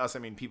 by us I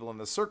mean people in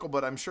this circle,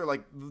 but I'm sure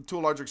like to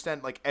a larger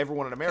extent, like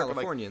everyone in America,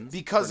 Californians,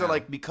 because for they're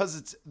now. because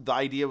it's the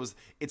idea was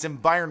it's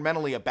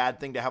environmentally a bad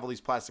thing to have all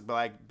these plastic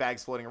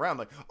bags floating around.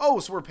 Like, oh,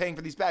 so we're paying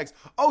for these bags.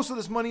 Oh, so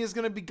this money is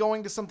going to be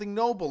going to something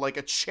noble, like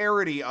a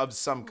charity of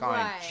some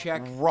kind. Right.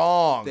 Check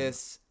Wrong.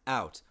 this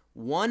out.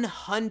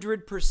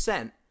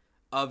 100%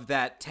 of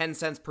that 10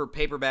 cents per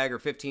paper bag or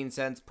 15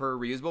 cents per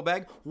reusable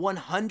bag,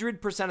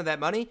 100% of that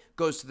money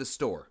goes to the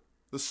store.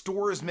 The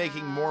store is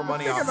making more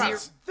money off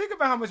this. Think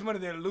about how much money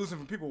they're losing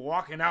from people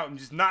walking out and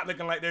just not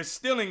looking like they're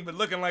stealing, but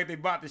looking like they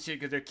bought the shit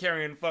because they're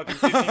carrying fucking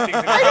 15 things.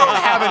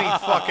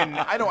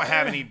 I don't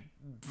have any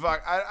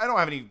I don't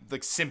have any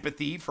like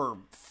sympathy for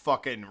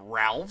fucking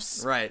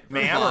Ralph's. Right.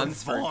 Man,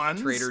 Vons for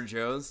Vons. Trader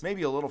Joe's.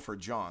 Maybe a little for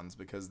John's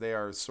because they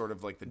are sort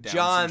of like the Down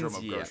John's, syndrome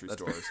of yeah, grocery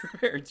that's stores.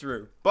 very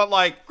true. But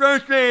like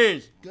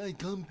Groceries. Guy,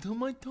 come to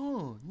my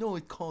town. No,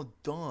 it's called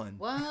Dawn.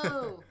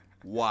 Whoa.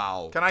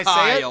 Wow. Can I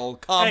say it? Kyle,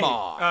 come Hey,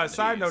 on.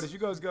 side note: if you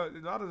guys go,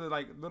 a lot of the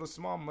like little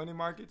small money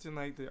markets in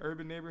like the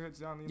urban neighborhoods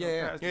down, past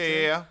the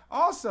Yeah. 10,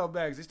 all sell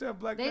bags. They still have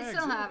black They bags.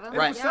 still have 'em. They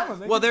Right. don't sell 'em.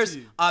 They Well, give it there's to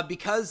you.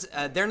 because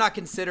they're not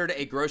considered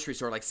a grocery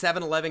store. Like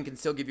 7-Eleven can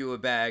still give you a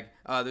bag.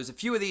 There's a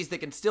few of these that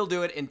can still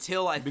do it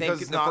until I because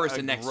think it's the not first a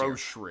of next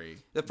grocery. year.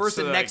 The first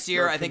So, of like, next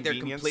year, they're a I think they're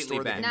convenience completely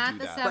store that banned. can Not do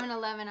the that.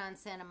 7-Eleven on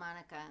Santa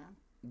Monica.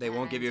 They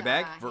won't give you a And,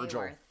 bag?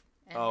 Virgil. Hayworth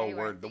and Oh, Hayworth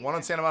word. The either. one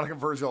on Santa Monica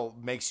Virgil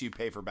makes you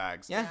pay for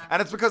bags. Yeah. And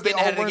it's because they Getting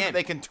all ahead of the learned that game.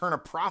 they can turn a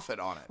profit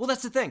on it. Well,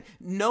 that's the thing.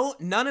 No,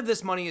 none of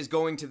this money is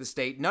going to the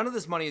state. None of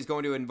this money is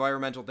going to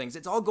environmental things.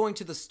 It's all going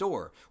to the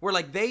store. Where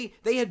like they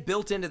had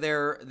built into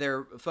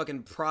their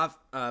fucking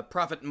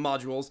profit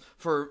modules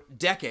for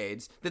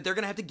decades that they're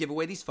gonna have to give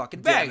away these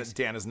fucking bags.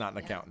 Dan is not an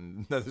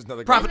accountant. There's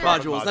nothing Profit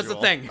called modules. That's the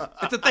thing.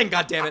 It's a thing.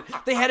 God damn it.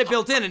 They had it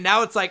built in, and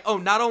now it's like, oh,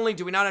 not only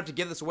do we not have to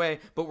give this away,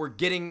 but we're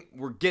getting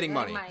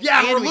money. money. Yeah,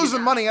 And we're we losing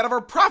get- money out of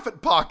our profit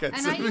pockets.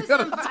 And I We use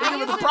gotta them- take I it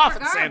with use a them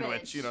profit for sandwich.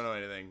 garbage. You don't know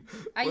anything.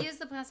 I use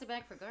the plastic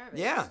bag for garbage.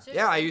 Yeah. It's true.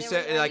 Yeah, I used to-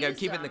 They were- like, I'd used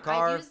keep it in them. the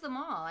car. I used them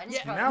all. I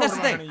didn't throw Now them That's we're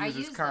the not thing. gonna I use as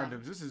use them.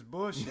 condoms. This is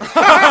bullshit.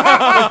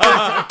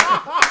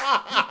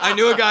 I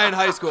knew a guy in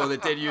high school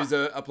that did use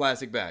a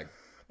plastic bag.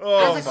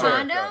 As a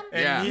condom?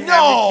 And Yeah. he No!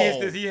 how many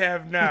kids does he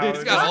have now?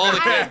 He's got all the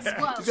kids.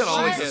 Well, He's got all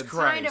the what kids.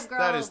 kind of Christ, girl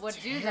that is would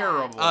do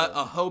terrible. that?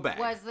 A hoe bag.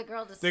 Was the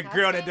girl the disgusting?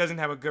 girl that doesn't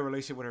have a good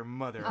relationship with her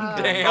mother.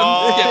 Damn.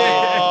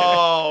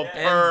 Oh, perfect.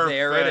 And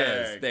there it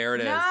is. There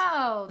it is.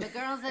 No, the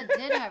girls that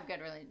did have good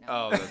relationships.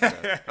 Oh,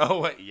 that's right. Oh,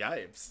 what?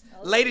 Yipes.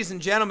 Ladies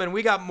and gentlemen,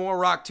 we got more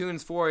rock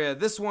tunes for you.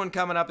 This one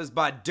coming up is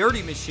by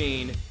Dirty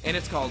Machine, and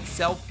it's called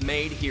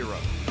Self-Made Hero.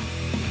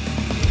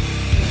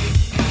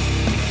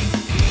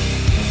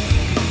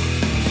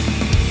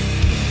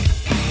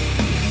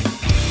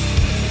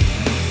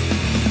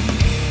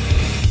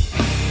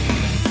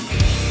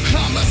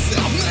 I'm a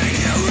self-made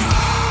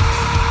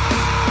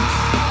hero.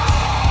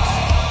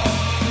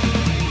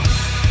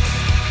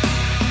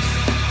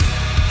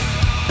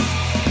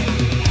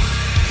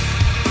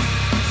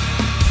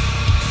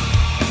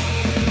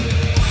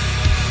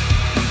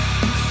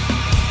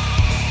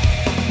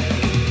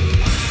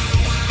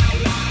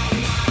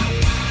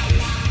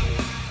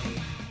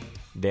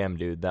 Damn,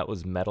 dude, that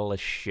was metal as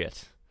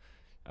shit.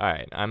 All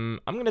right, I'm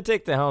gonna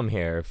take the helm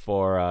here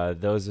for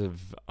those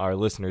of our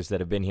listeners that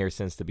have been here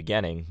since the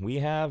beginning. We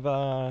have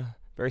a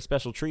very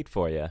special treat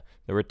for you: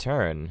 the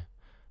return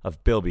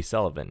of Bilby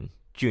Sullivan,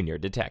 Junior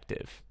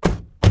Detective.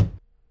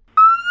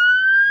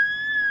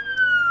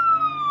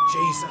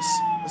 Jesus,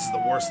 this is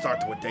the worst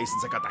start to a day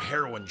since I got the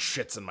heroin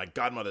shits in my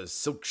godmother's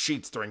silk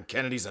sheets during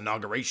Kennedy's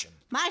inauguration.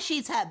 My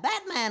sheets have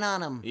Batman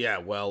on them. Yeah,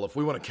 well, if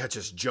we want to catch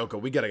this Joker,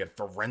 we gotta get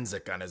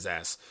forensic on his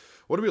ass.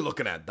 What are we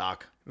looking at,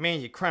 Doc?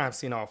 Man, your crime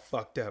scene all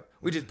fucked up.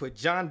 We just put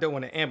John Doe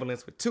in an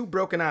ambulance with 2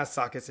 broken eye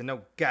sockets and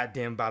no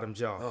goddamn bottom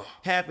jaw.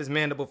 Half his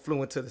mandible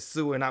flew into the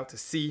sewer and out to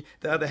sea.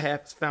 The other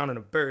half is found in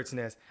a bird's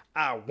nest.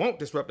 I won't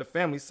disrupt the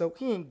family, so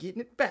he ain't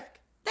getting it back.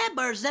 That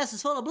bird's nest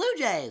is full of blue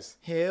jays.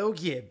 Hell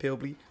yeah,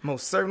 Bilby.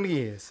 Most certainly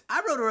is.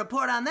 I wrote a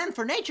report on them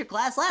for nature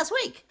class last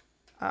week.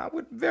 I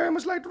would very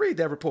much like to read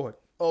that report.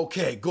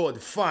 Okay,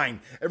 good, fine.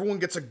 Everyone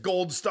gets a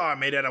gold star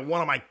made out of one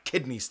of my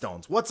kidney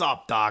stones. What's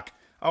up, Doc?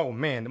 Oh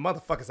man, the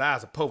motherfucker's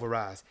eyes are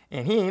pulverized,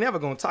 and he ain't ever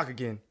gonna talk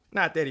again.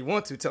 Not that he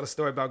wants to tell a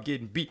story about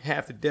getting beat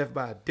half to death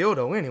by a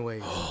dildo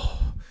anyway.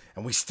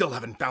 And we still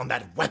haven't found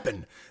that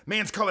weapon.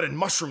 Man's covered in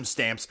mushroom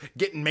stamps,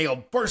 getting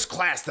mailed first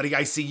class to the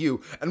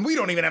ICU, and we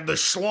don't even have the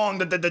schlong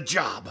to do the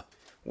job.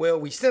 Well,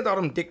 we sent all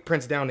them dick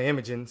prints down to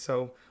Imogen,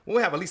 so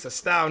we'll have at least a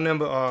style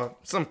number or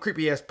some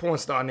creepy-ass porn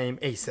star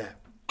named ASAP.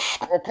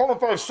 Column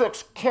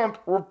 5-6, Kemp,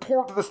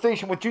 report to the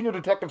station with Junior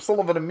Detective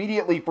Sullivan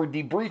immediately for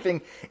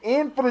debriefing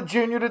and for the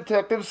Junior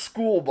Detective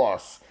school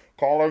bus.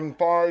 Calling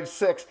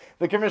 5-6,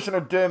 the commissioner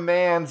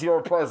demands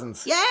your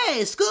presence.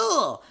 Yay,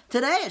 school!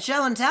 Today at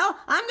Show and Tell,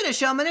 I'm going to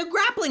show them a new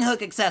grappling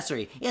hook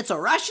accessory. It's a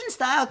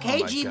Russian-style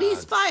KGB God.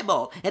 spy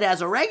bolt. It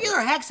has a regular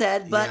hex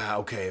head, but... Yeah,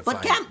 okay,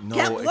 But fine.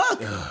 Kemp, look!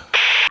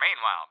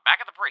 Meanwhile, back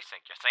at the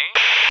precinct, you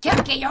see?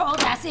 Kemp, get your old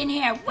ass in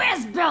here.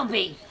 Where's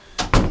Bilby?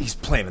 He's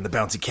playing in the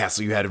bouncy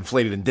castle you had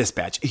inflated in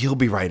dispatch. He'll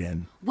be right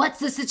in. What's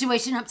the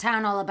situation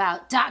uptown all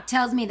about? Doc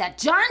tells me that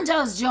John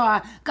Doe's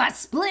jaw got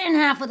split in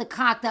half with a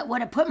cock that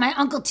would have put my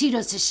Uncle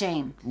Tito's to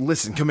shame.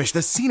 Listen, Commish,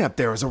 the scene up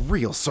there is a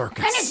real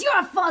circus. And it's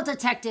your fault,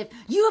 detective.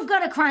 You have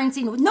got a crime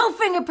scene with no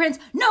fingerprints,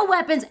 no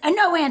weapons, and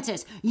no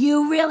answers.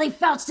 You really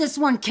felched this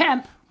one,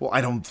 Kemp. Well,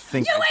 I don't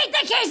think... You ate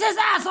the cases,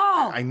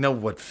 asshole! I know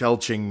what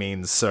felching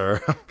means,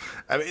 sir.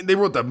 I mean, they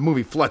wrote the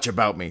movie Fletch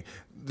about me.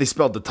 they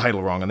spelled the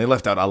title wrong, and they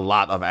left out a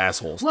lot of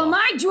asshole stuff. Well,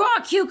 my draw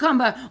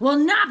cucumber will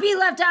not be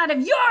left out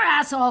of your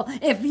asshole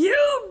if you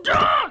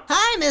don't!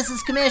 Hi,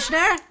 Mrs.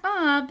 Commissioner.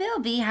 Aw,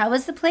 Bilby, how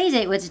was the play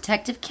date with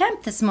Detective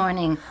Kemp this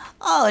morning?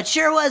 Oh, it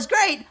sure was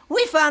great.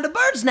 We found a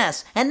bird's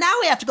nest, and now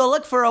we have to go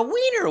look for a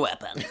wiener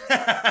weapon.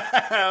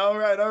 all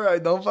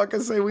right. Don't fucking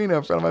say wiener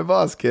in front of my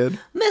boss, kid.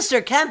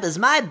 Mr. Kemp is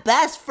my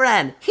best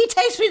friend. He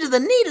takes me to the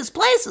neatest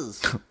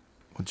places.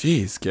 Well,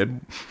 geez,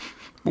 kid.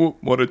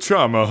 What a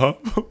charmer, huh?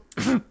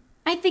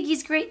 I think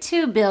he's great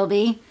too,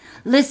 Bilby.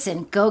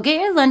 Listen, go get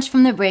your lunch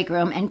from the break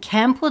room and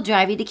Kemp will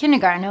drive you to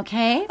kindergarten,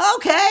 okay?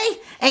 Okay.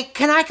 And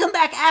can I come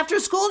back after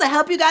school to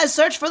help you guys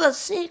search for the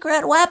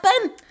secret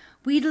weapon?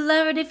 We'd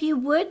love it if you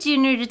would,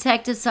 Junior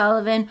Detective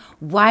Sullivan.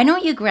 Why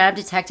don't you grab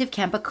Detective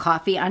Kemp a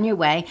coffee on your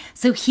way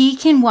so he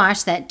can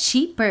wash that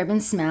cheap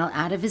bourbon smell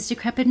out of his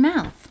decrepit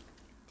mouth?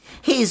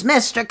 He's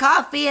Mr.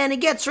 Coffee and he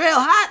gets real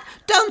hot.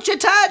 Don't you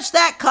touch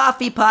that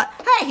coffee pot.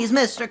 Hey, he's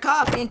Mr.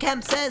 Coffee and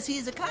Kemp says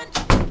he's a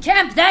cunt.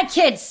 Kemp, that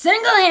kid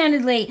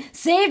single-handedly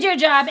saved your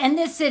job in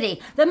this city.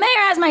 The mayor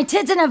has my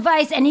tits in a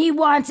vice and he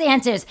wants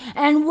answers.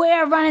 And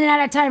we're running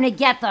out of time to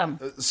get them.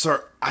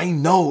 Sir, I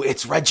know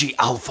it's Reggie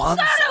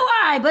Alfonso. So do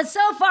I, but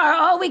so far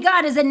all we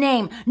got is a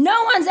name.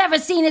 No one's ever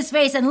seen his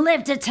face and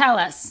lived to tell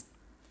us.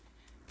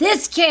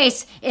 This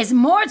case is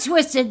more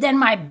twisted than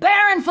my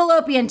barren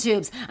fallopian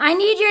tubes. I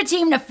need your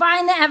team to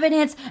find the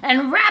evidence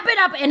and wrap it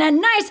up in a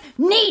nice,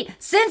 neat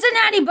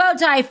Cincinnati bow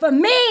tie for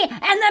me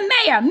and the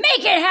mayor. Make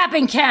it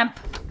happen, Kemp.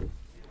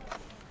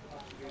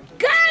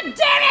 God damn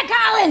it,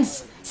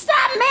 Collins!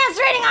 Stop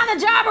mansplaining on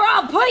the job or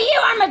I'll put you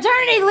on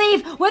maternity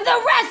leave with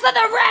the rest of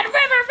the Red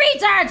River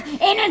retards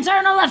in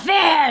internal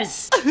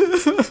affairs.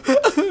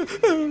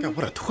 God,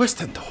 what a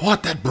twisted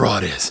thought that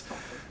broad is.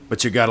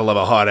 But you gotta love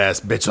a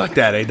hard-ass bitch like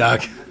that, eh,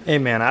 Doc? Hey,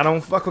 man, I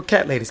don't fuck with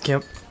cat ladies,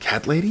 Kemp.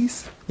 Cat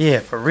ladies? Yeah,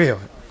 for real.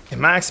 In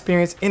my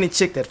experience, any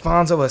chick that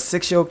fawns over a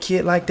 6-year-old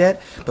kid like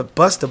that, but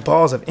busts the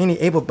balls of any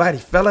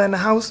able-bodied fella in the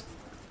house,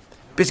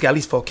 bitch got at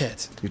least 4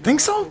 cats. You think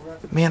so?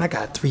 Man, I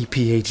got 3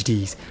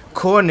 PhDs.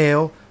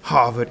 Cornell,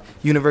 Harvard,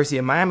 University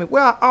of Miami,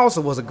 where I also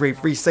was a great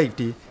free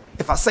safety.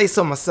 If I say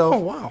so myself. Oh,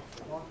 wow.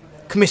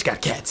 Commish got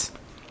cats.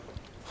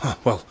 Huh,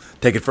 well,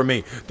 take it from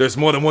me. There's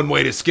more than one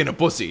way to skin a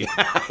pussy.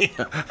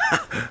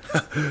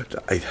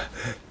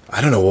 I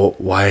don't know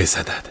why I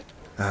said that.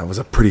 It was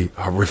a pretty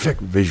horrific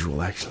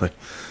visual, actually.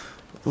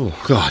 Oh,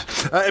 God.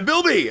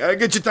 Bilby,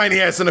 get your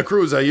tiny ass in a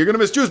cruiser. You're going to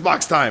miss juice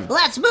box time.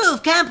 Let's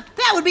move, Kemp.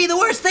 That would be the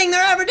worst thing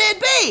there ever did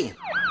be. Dan,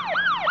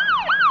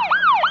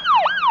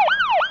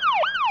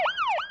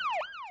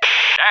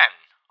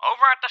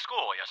 over at the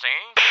school, you see?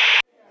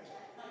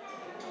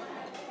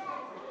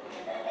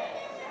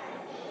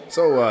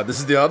 So, this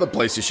is the other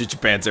place you shit your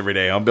pants every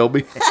day, huh,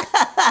 Bilby?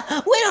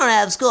 We don't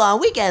have school on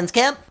weekends,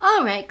 Kemp.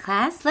 All right,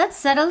 class, let's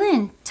settle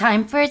in.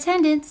 Time for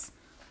attendance.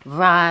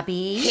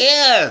 Robbie.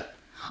 Here.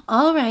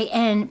 All right,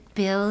 and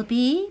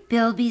Bilby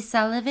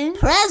Sullivan.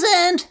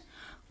 Present.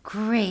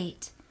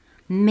 Great.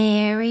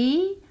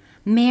 Mary,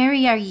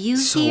 are you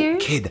here?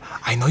 So, kid,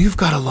 I know you've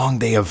got a long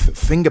day of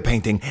finger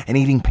painting and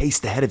eating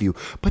paste ahead of you,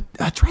 but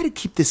try to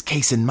keep this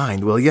case in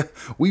mind, will you?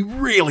 We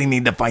really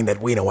need to find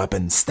that wiener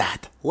weapon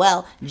stat.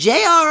 Well,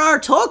 J.R.R.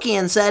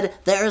 Tolkien said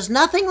there's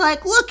nothing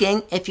like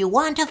looking if you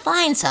want to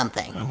find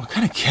something. What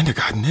kind of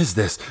kindergarten is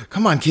this?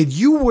 Come on, kid,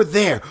 you were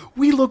there.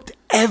 We looked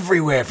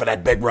everywhere for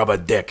that big rubber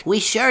dick. We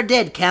sure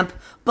did, Kemp.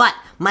 But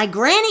my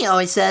granny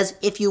always says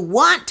if you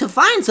want to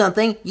find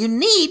something, you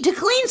need to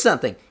clean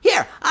something.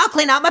 Here, I'll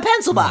clean out my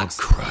pencil box.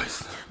 Oh,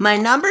 Christ. My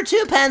number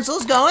 2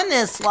 pencils go in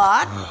this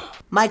slot.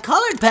 My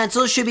colored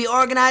pencils should be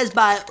organized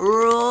by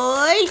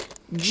Roy,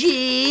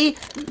 G,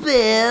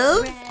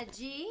 Bill.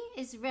 Reggie?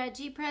 Is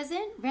Reggie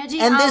present?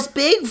 Reggie, And this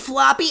big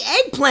floppy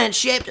eggplant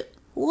shaped...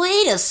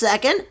 Wait a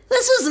second.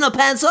 This isn't a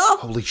pencil.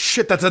 Holy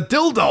shit, that's a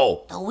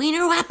dildo. The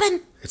wiener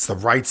weapon? It's the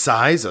right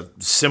size, a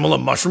similar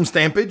mushroom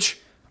stampage.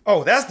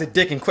 Oh, that's the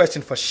dick in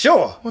question for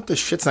sure. What the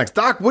shit's next?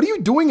 Doc, what are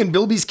you doing in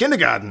Bilby's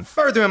kindergarten?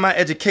 Furthering my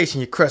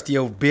education, you crusty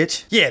old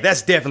bitch. Yeah,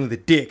 that's definitely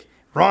the dick.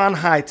 Ron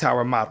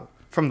Hightower model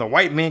from the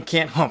White Man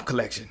Can't Hump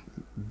collection.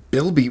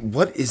 Bilby,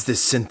 what is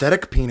this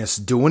synthetic penis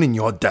doing in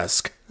your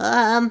desk?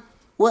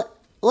 What?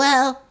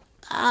 Well,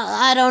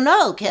 I don't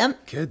know,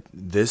 Kemp. Kid,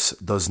 this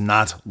does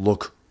not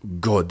look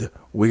good.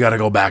 We gotta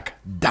go back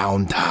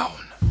downtown.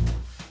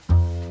 To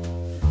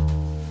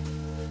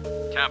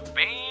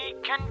be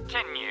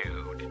continued.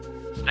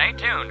 Stay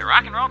tuned to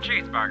Rock and Roll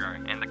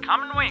Cheeseburger in the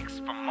coming weeks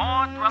for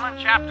more thrilling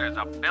chapters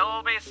of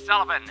Bilby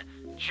Sullivan,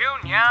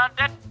 Junior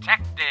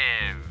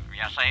Detective,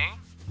 you see?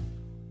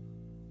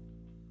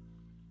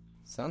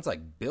 Sounds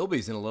like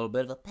Bilby's in a little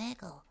bit of a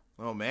Pickle.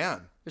 Oh,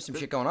 man. There's some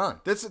shit going on.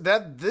 This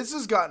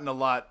has gotten a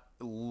lot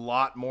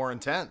more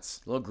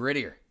intense. A little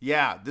grittier.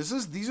 Yeah,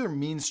 these are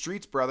mean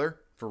streets, brother.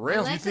 For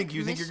real. Well, You think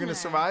you're gonna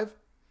survive?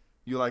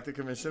 You like the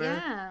commissioner?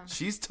 Yeah.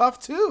 She's tough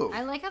too.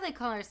 I like how they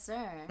call her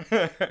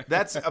sir.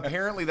 That's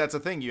apparently that's a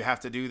thing. You have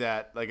to do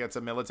that. Like it's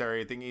a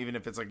military thing. Even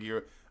if it's like you're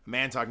a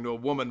man talking to a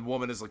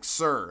woman is like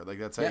sir. Like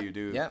that's how you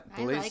do. Yeah, I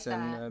police like that.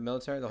 and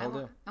military, the whole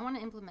deal. I want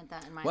to implement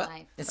that in my What?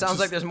 life. It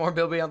sounds like there's more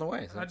Bilby on the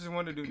way. I just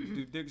wonder,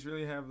 do dicks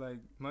really have like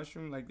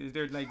mushroom? Like, is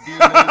there like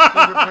DNA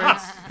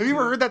fingerprints? Have you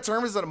ever heard that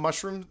term? Is that a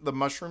mushroom? The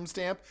mushroom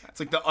stamp? It's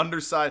like the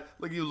underside.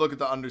 Like you look at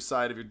the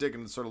underside of your dick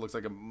and it sort of looks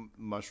like a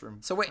mushroom.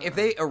 So wait, if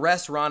they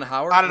arrest Ron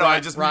Howard, I don't know. I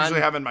Ron- just Ron,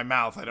 usually have it in my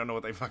mouth. I don't know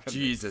what they fucking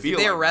Jesus. feel If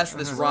they like. arrest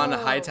this Ron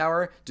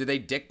Hightower, do they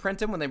dick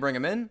print him when they bring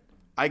him in?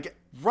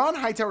 Ron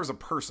Hightower's a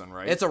person,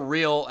 right? It's a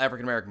real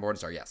African American porn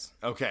star, yes.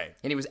 Okay.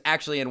 And he was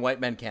actually in White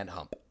Men Can't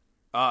Hump.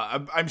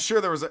 I'm sure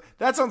there was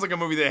that sounds like a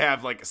movie they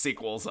have like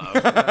sequels of.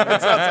 It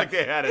sounds like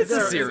they had it. It's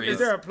a series. Is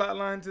there a plot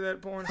line to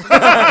that porn? You're like,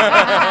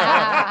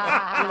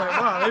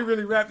 wow, they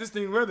really wrapped this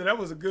thing together. That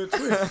was a good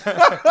twist.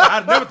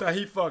 I never thought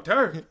he fucked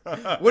her.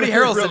 Woody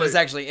Harrelson Really? is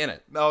actually in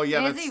it. Oh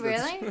yeah, Is he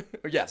really?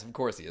 Yes, of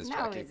course he is. No,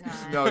 Jackie. he's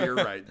not. No, you're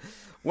right.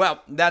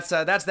 Well, that's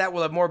that.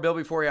 We'll have more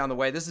Bilby for you on the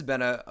way. This has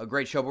been a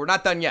great show, but we're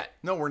not done yet.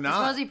 No, we're Is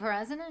not. Rosie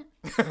president?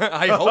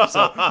 I hope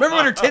so. Remember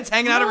when her tits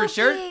hanging out of her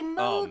shirt?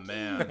 Oh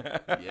man,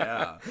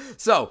 yeah.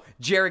 So,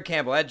 Jared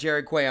Campbell at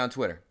Jared Quay on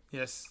Twitter.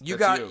 Yes. You're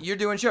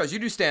doing shows. You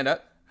do stand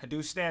up. I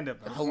do stand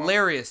up.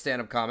 Hilarious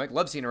stand up comic.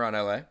 Love seeing her around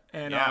LA.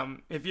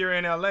 And if you're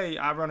in LA,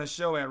 I run a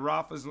show at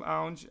Rafa's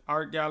Lounge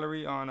Art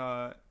Gallery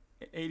on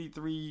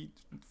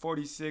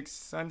 8346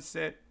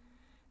 Sunset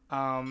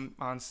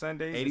on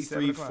Sundays. at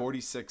 7 o'clock.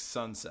 8346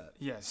 Sunset.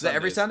 Yes. Is that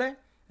every Sunday?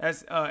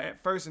 That's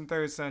at first and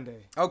third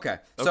Sunday. Okay.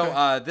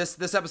 So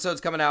this episode's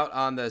coming out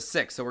on the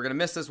 6th, so we're going to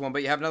miss this one,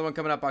 but you have another one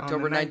coming up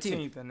October on the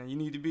 19th. And you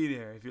need to be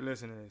there if you're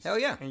listening to this. Hell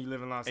yeah. And you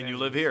live in Los And Angeles.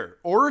 you live here,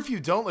 or if you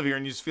don't live here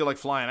and you just feel like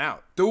flying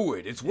out, Do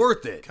it. It's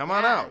worth it. come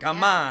on out.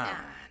 Come on.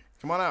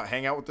 Come on out.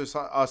 Hang out with us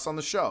on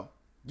the show.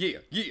 Yeah.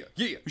 We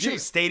should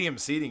have stadium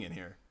seating in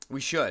here.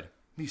 We should.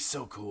 Be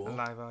so cool. A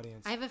live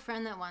audience. I have a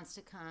friend that wants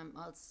to come.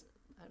 Well, it's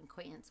an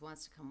acquaintance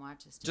wants to come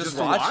watch us. Just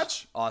to watch?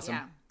 watch? Awesome.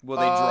 Yeah. Will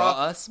they draw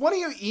us? Why don't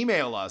you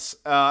email us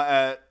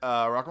at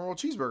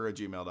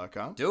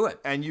rockandrollcheeseburger@gmail.com? Do it.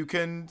 And you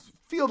can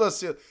field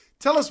us.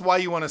 Tell us why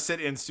you want to sit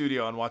in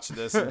studio and watch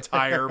this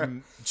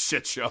entire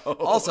shit show.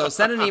 Also,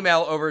 send an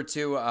email over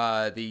to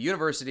the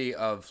University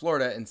of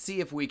Florida and see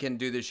if we can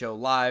do this show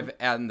live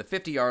on the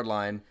 50-yard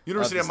line.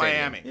 University of the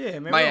stadium. Miami. Yeah,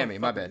 man. Miami,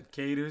 my bad.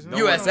 Gators.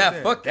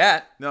 USF, fuck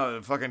that. No,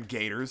 the fucking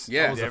Gators.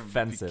 Yeah. That was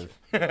offensive.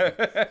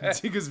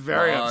 Tika's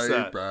very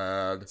upset.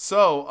 Bad.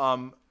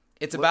 So,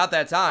 It's about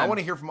that time. I want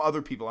to hear from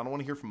other people. I don't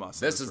want to hear from us.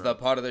 This is the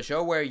part of the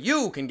show where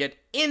you can get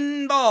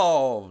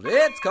involved.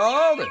 It's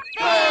called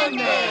Fan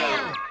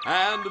Mail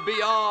and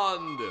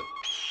Beyond.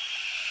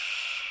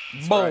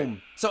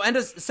 Boom. So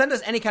send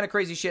us any kind of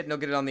crazy shit and they'll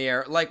get it on the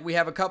air. Like we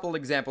have a couple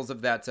examples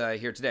of that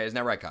here today. Isn't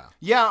that right, Kyle?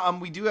 Yeah,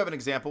 we do have an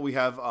example. We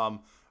have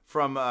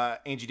from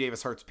Angie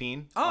Davis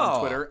Hartspeen on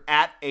Twitter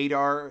at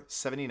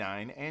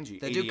Adar79 Angie.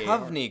 The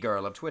Duchovny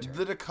girl of Twitter.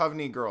 The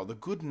Duchovny girl. The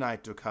good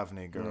night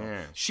Duchovny girl.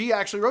 Yeah. She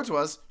actually wrote to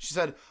us. She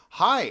said,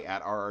 "Hi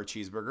at RR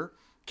Cheeseburger.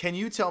 Can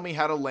you tell me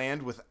how to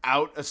land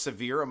without a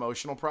severe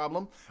emotional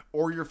problem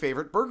or your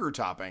favorite burger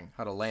topping?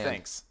 How to land.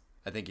 Thanks.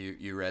 I think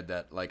you read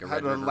that like a How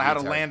red to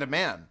retard. land a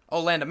man.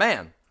 Oh, land a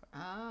man.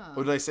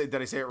 What did I say?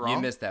 Did I say it wrong? You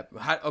missed that.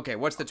 Okay,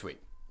 what's the tweet?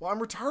 Well, I'm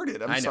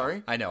retarded. I know,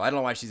 sorry. I know. I don't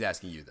know why she's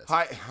asking you this.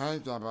 Hi,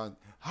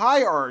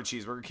 RR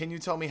Cheeseburger. Can you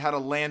tell me how to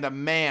land a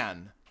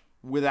man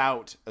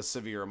without a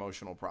severe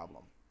emotional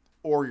problem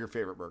or your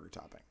favorite burger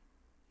topping?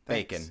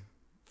 Thanks. Bacon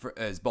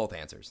is both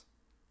answers.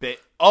 Okay,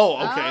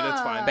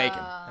 that's fine. Bacon.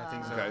 I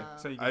think so. Okay,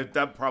 So you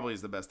that probably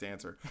is the best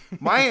answer.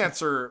 My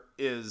answer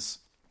is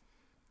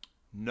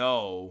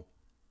no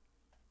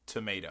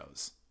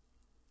tomatoes.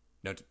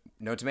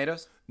 No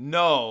tomatoes?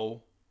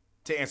 No,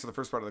 to answer the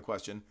first part of the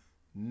question,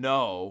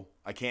 no,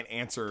 I can't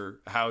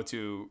answer how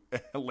to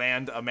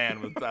land a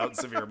man without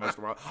severe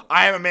emotional problems.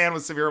 I am a man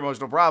with severe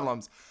emotional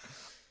problems.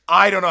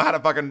 I don't know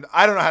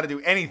how to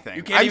do anything.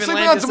 You can't I'm even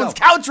sleeping land on someone's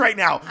yourself. couch right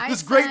now.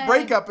 This great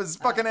breakup has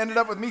fucking ended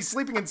up with me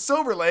sleeping in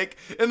Silver Lake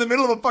in the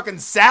middle of a fucking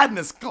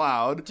sadness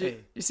cloud.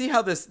 You see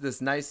how this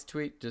nice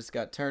tweet just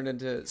got turned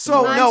into...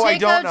 So, no, I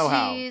don't know Manchego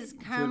how. cheese,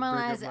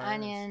 caramelized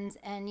onions,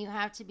 and you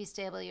have to be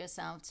stable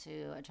yourself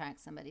to attract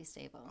somebody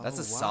stable. That's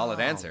a solid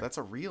answer. That's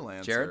a real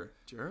answer.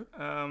 Jared?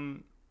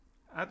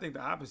 I think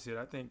the opposite.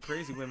 I think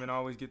crazy women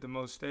always get the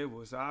most stable.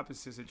 It's the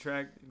opposites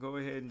attract. Go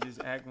ahead and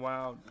just act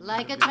wild.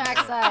 Like a track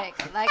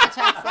psych. Like a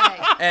track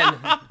psych.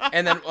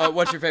 And then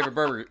what's your favorite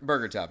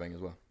burger topping as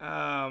well?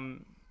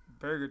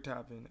 Burger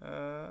topping.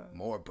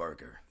 More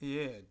burger.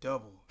 Yeah,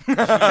 double.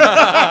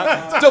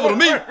 Double to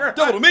me.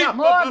 Double to me.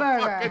 More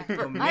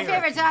burger. My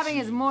favorite topping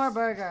is more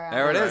burger.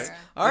 There it is.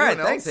 All right,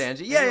 thanks,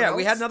 Angie. Yeah.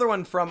 We had another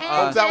one from...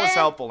 Hope that was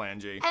helpful,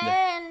 Angie.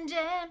 And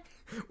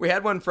we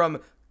had one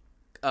from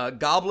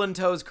Goblin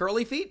Toes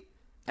Curly Feet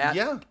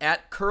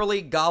at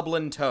Curly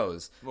Goblin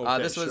Toes.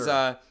 Okay, this was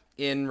sure.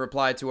 in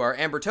reply to our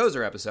Amber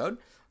Tozer episode.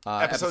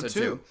 Episode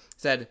 2.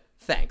 Said,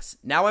 thanks.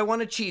 Now I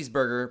want a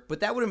cheeseburger,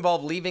 but that would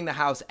involve leaving the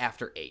house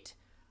after 8.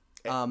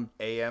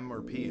 AM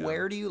or PM?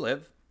 Where do you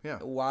live? Yeah.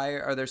 Why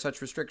are there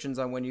such restrictions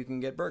on when you can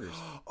get burgers?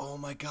 Oh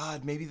my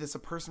God, maybe that's a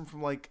person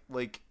from like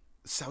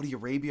Saudi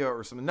Arabia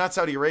or something. Not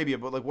Saudi Arabia,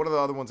 but like what are the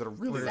other ones that are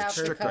really South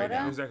strict right Dakota?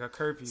 now? There's like a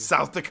curfew.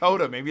 South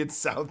Dakota. Maybe it's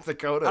South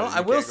Dakota. I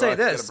You will can't go say out and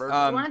get a this,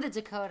 burger. One of the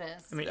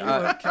Dakotas. I mean,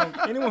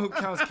 anyone who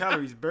counts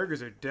calories,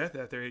 burgers are death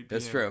after 8 p.m.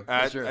 That's true.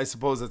 I, That's true. I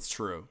suppose that's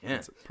true. Yeah. I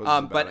suppose it's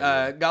a bad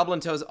idea. But Goblin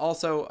Toes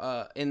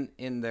also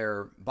in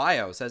their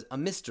bio says a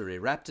mystery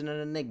wrapped in an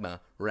enigma,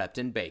 wrapped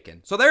in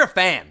bacon. So they're a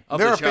fan of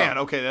They're the a show. fan.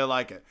 Okay, they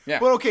like it. Yeah.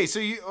 But okay, so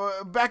you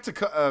back to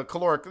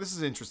caloric. This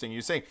is interesting.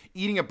 You're saying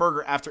eating a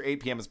burger after 8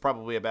 p.m. is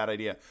probably a bad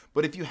idea.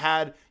 But if you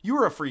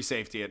were a free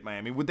safety at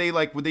Miami, would they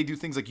do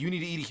things like you need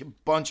to eat a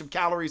bunch of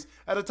calories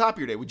at the top of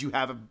your day? Would you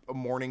have a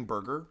morning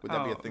burger? Would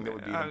that be a thing that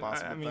would be an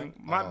impossible I mean,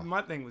 thing?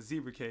 my thing was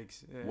zebra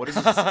cakes. Yeah. What is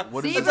this?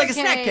 What is It's like a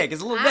snack cake.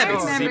 It's a little I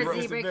Debbie's. remember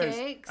It's the zebra best.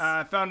 cakes.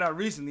 I found out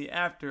recently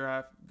after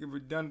I were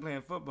done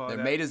playing football. They're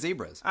that made of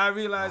zebras. I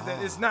realized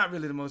that it's not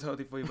really the most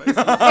healthy for you, but it's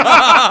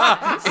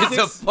It's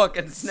a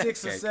fucking snack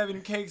 6 cake. or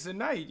 7 cakes a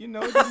night. You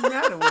know, it doesn't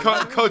matter.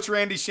 What Coach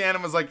Randy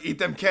Shannon was like, eat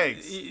them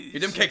cakes. Eat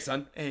them cakes,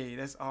 son. Hey,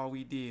 that's all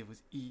we did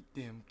was eat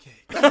them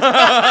cakes.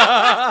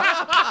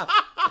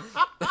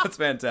 That's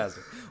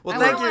fantastic. Well, I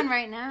thank want you. one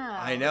right now.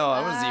 I know.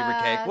 I want a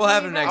zebra cake. We'll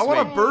have them zebra next I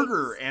want week. a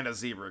burger and a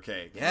zebra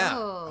cake. Yeah,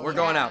 Oh, we're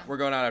going yeah. out. We're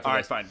going out after All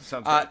right, this. fine.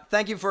 Sounds good.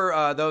 Thank you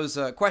for those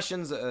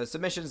questions,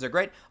 submissions. They're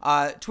great.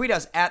 Tweet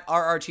us at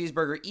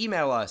RRCheeseburger.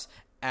 Email us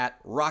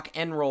at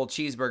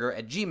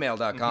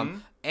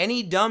rockandrollcheeseburger@gmail.com.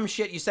 Any dumb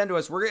shit you send to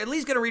us, we're at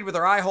least going to read with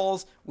our eye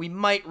holes. We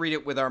might read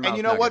it with our mouth And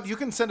you know what? nuggets. You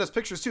can send us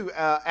pictures too.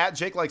 At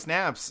Jake Likes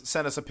Naps,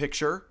 send us a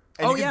picture.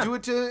 And Oh, you can yeah. do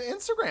it to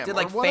Instagram. Did or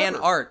like fan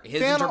whatever. art, his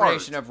Fan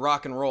interpretation art. of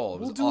rock and roll. It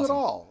was We'll do awesome. it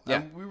all. Yeah.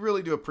 And we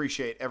really do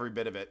appreciate every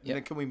bit of it. Yeah.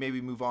 And can we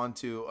maybe move on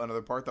to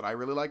another part that I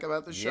really like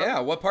about this show? Yeah,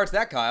 what part's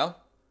that, Kyle?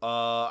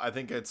 I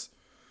think it's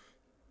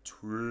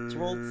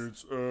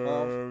Tweets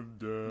of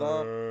the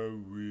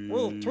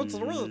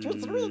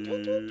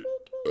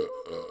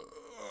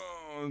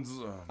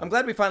I'm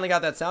glad we finally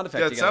got that sound effect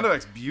Yeah, together. sound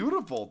effect's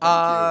beautiful.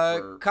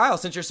 Thank you for... Kyle,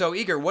 since you're so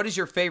eager, what is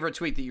your favorite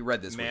tweet that you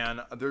read this week?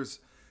 Man, there's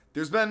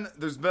been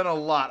a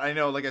lot. I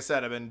know, like I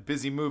said, I've been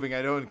busy moving.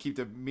 I don't keep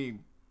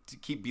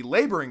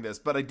belaboring this,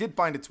 but I did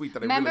find a tweet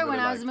that Remember I really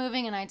when I was liked.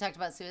 moving and I talked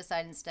about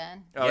suicide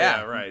instead? Oh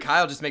yeah, right.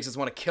 Kyle just makes us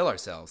want to kill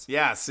ourselves.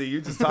 Yeah, see,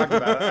 you just talked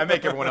about it. I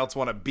make everyone else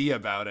want to be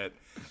about it.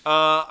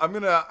 I'm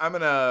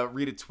gonna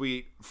read a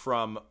tweet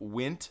from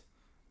Wint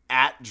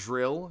at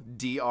Drill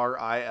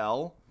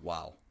DRIL.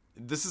 Wow.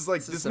 This is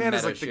like this some man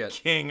is meta like the shit.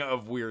 king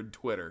of weird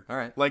Twitter. All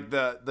right. Like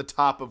the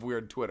top of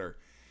weird Twitter.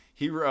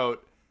 He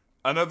wrote,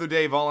 "Another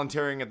day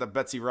volunteering at the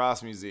Betsy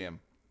Ross Museum.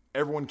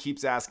 Everyone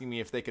keeps asking me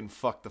if they can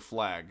fuck the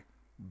flag.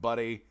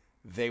 Buddy,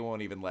 they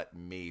won't even let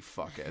me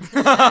fuck it."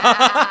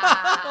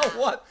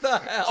 What the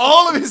hell?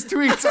 All of his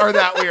tweets are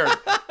that weird.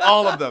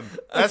 All of them.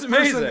 That's person-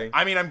 amazing.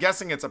 I mean, I'm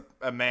guessing it's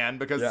a man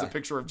because it's Yeah. a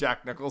picture of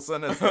Jack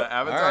Nicholson as the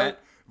avatar right.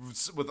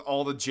 with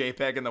all the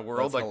JPEG in the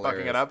world, That's like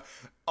fucking it hilarious. up.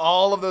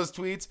 All of those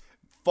tweets,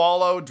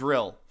 follow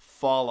Drill.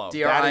 Follow.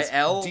 That is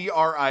DRIL?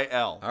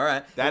 DRIL. All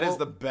right. That is Well,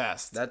 the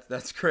best.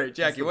 That's great.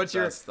 Jackie, the what's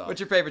your best stuff.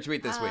 favorite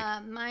tweet this week?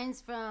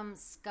 Mine's from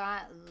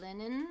Scott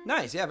Lennon.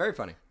 Nice. Yeah, very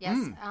funny.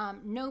 Yes.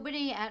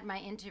 Nobody at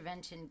my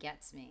intervention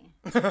gets me.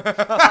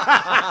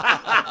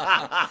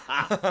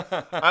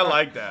 I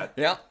like that.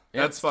 Yeah.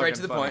 Yeah, That's straight fucking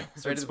to the funny. point.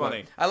 Straight That's to the funny.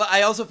 point.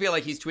 I also feel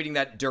like he's tweeting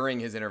that during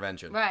his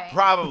intervention. Right.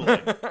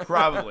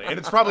 Probably. And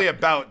it's probably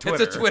about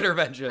Twitter. It's a Twitter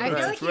venture. I feel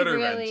like Twitter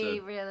he really,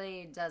 mention.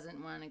 really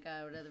doesn't want to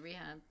go to the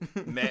rehab.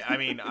 I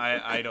mean,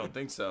 I don't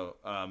think so.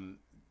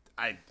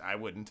 I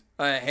wouldn't.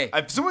 Hey.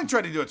 If someone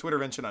tried to do a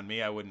Twittervention on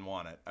me, I wouldn't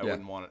want it. I Yeah.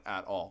 wouldn't want it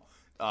at all.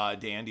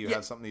 Dan, do you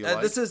have something you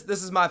like? This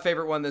is my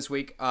favorite one this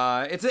week.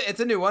 It's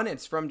a new one.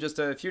 It's from just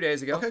a few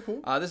days ago. Okay,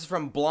 cool. This is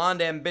from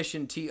Blonde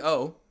Ambition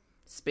TO.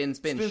 Spin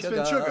Spin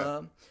sugar.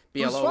 Sugar.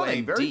 It was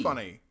funny, very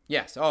funny.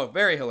 Yes. Oh,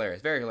 very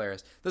hilarious. Very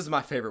hilarious. This is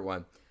my favorite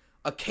one.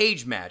 A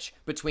cage match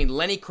between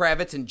Lenny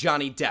Kravitz and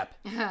Johnny Depp.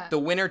 The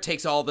winner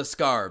takes all the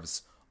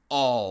scarves.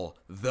 All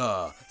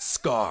the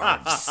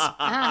scarves. That's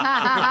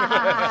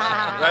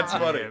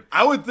funny.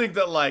 I would think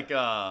that like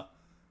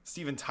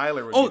Steven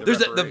Tyler would. Oh, be there's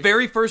the the referee.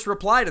 very first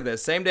reply to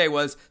this same day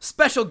was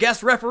special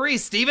guest referee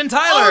Steven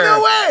Tyler.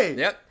 Oh, no way!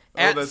 Yep. Oh,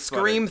 At that's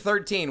Scream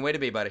 13. Way to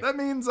be, buddy. That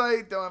means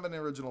I don't have an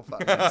original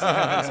thought.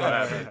 That's what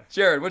happened.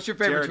 Jared, what's your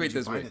favorite Jared, tweet did you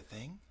this find week? a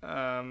thing?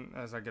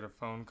 As I get a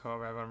phone call,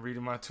 right, I'm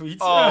reading my tweets.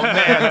 Oh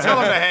man, tell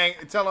him to hang.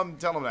 Tell him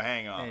to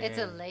hang up. It's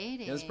a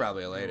lady. It was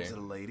probably a lady. Is it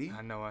a lady?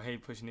 I know I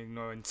hate pushing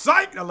ignoring.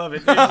 Psych! I love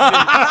it. Women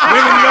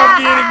love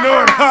being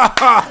ignored.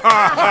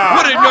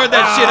 Would have ignored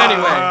that shit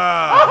anyway.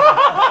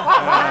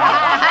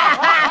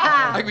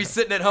 Like we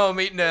sitting at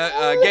home eating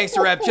a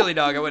gangster rap chili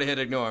dog, I would have hit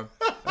ignore.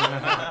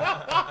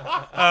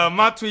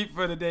 My tweet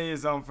for the day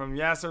is from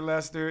Yasser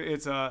Lester.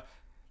 It's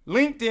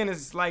LinkedIn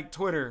is like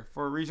Twitter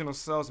for regional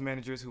sales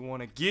managers who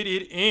want to get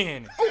it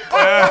in.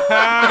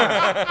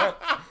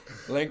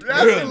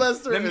 Matthew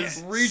Lester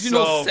is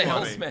regional so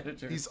sales funny.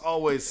 manager. He's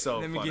always so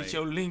Let me funny. get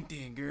your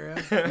LinkedIn, girl.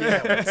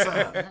 Yeah, what's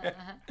up?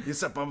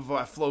 What's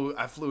up?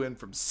 I flew in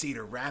from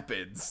Cedar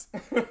Rapids.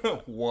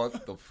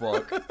 What the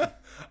fuck?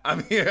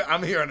 I'm here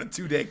on a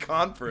 2-day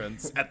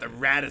conference at the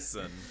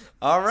Radisson.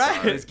 All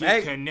right. Let's get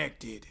Hey,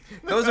 connected.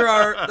 those are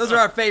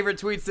our favorite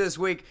tweets this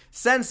week.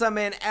 Send some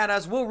in at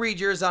us. We'll read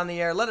yours on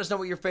the air. Let us know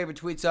what your favorite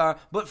tweets are.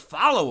 But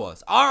follow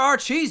us. RR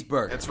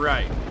Cheeseburger. That's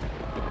right.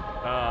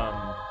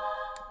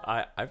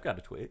 I've got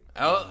a tweet.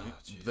 Oh,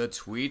 the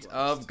tweet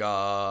of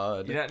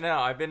God.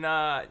 I've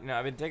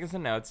been taking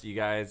some notes. You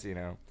guys,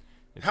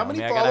 How many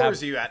me I gotta have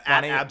followers are you at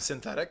funny-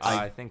 Absynthetics?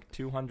 I think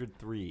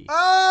 203.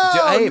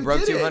 Oh, Hey, you broke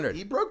did it. 200.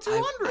 He broke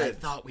 200. I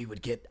thought we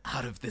would get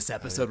out of this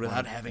episode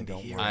without having to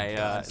hear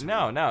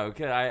No,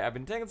 because I've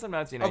been taking some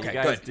notes. Okay, you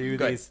guys good, do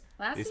good. these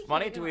Last these week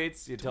funny you were doing-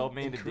 tweets. You told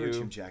me to Encourage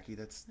do. him, Jackie.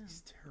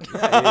 He's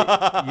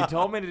terrible. You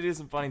told me to do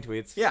some funny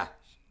tweets. Yeah.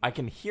 I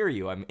can hear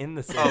you. I'm in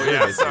the same. Oh room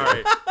yeah, as you.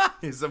 sorry.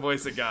 He's the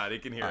voice of God. He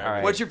can hear. All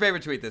right. What's your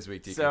favorite tweet this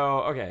week, TK?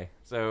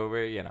 So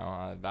we're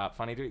about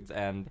funny tweets,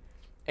 and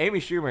Amy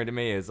Schumer to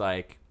me is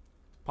like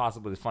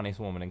possibly the funniest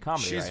woman in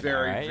comedy. She's right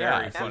very, now, right?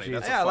 very Yeah, funny. she's-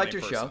 That's a I liked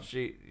funny her show.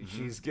 person.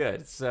 She's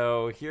good.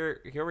 So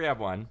here we have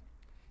one.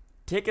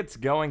 Tickets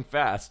going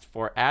fast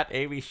for at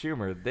Amy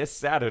Schumer this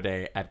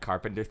Saturday at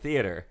Carpenter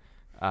Theater.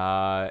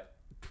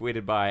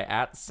 Tweeted by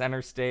at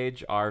Center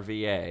Stage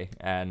RVA,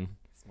 and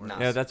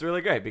Nice. that's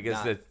really great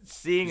because Nah.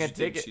 seeing a You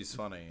think ticket, she's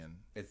funny. And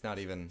It's not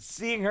even.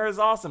 seeing her is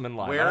awesome in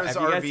live. where is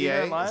Have you guys seen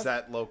her RVA? live? Is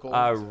that local?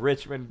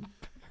 Richmond,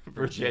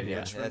 Virginia.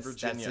 Richmond, That's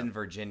Virginia. in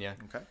Virginia.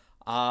 Okay.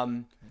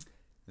 I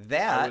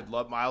I would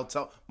love. I'll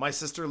tell. My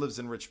sister lives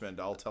in Richmond.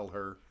 I'll tell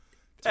her.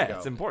 To Yeah, go.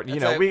 it's important.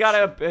 That's We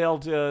gotta appeal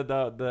to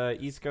the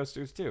East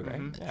Coasters too, right?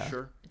 Yeah.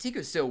 Sure.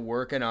 Tiko's still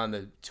working on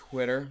the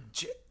Twitter.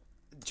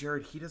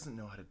 Jared, he doesn't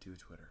know how to do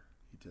Twitter.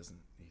 He doesn't.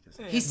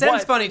 He sends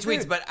What? funny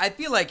tweets, but I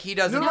feel like he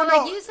doesn't. No,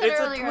 like you said It's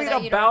a earlier tweet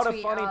that you about don't a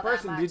tweet funny all that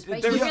person. much,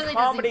 but There's he really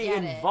comedy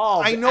doesn't get it.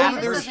 involved. I know at that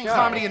the there's doesn't show. get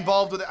comedy it.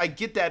 involved with it. I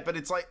get that, but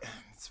it's like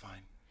it's fine.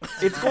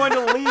 It's going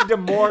to lead to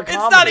more comedy.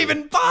 It's not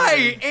even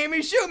by Amy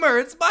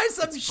Schumer. It's by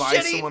some Buy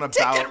someone shitty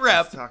ticket about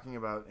rep. talking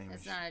about Amy.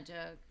 It's not a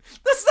joke.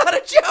 That's not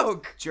a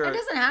joke. Jared, It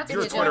doesn't have to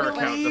your be a Twitter joke.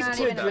 account It's doesn't not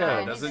tweet even that.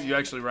 about Doesn't anything. you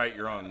actually write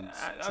your own?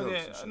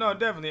 No,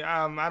 definitely.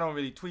 I don't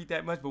really tweet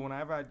that much, but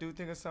whenever I do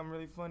think of something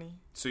really funny,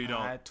 So you don't.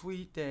 I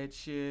tweet that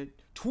shit.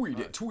 Tweet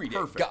it, tweet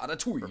Perfect. it, gotta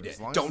tweet Perfect. it. As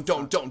long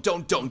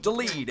as Don't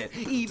delete it.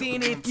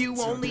 Even if you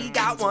only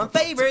got one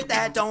favorite,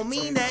 that don't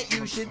mean that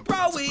you should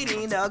throw it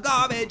in the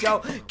garbage. Yo,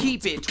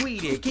 keep it,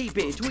 tweet it, keep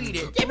it, tweet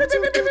it.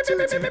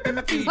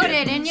 Put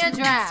it in your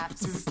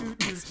drafts.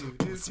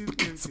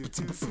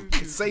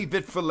 Save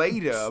it for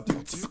later.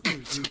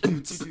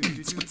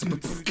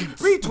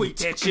 Retweet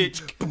that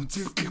shit.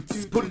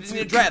 Put it in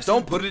your drafts.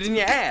 Don't put it in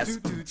your ass.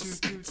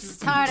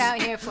 It's hard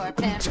out here for a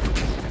pimp.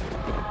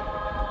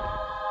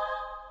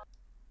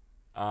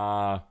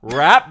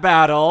 Rap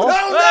battle.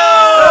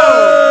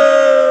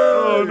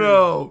 Oh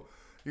no!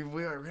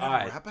 We're in a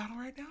right. rap battle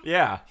right now.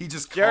 Yeah. He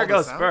just Jared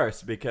called us goes out?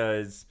 first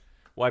because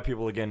white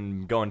people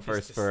again going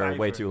first the for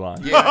way cipher. too long.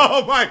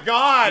 Oh my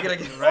god!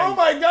 Oh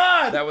my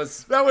god! That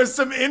was. That was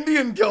some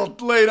Indian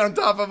guilt laid on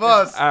top of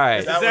us. All right.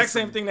 It's the That exact was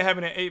same thing that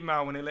happened in 8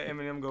 Mile when they let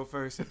Eminem go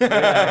first.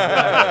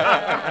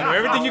 I know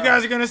everything you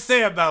guys are gonna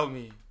say about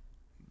me.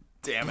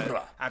 Damn it!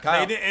 I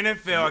played in the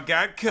NFL. I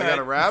got cut. I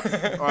gotta rap, or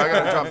I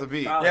gotta drop the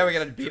beat. Yeah, we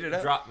gotta beat it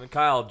up.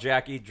 Kyle,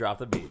 Jackie, drop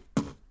the beat.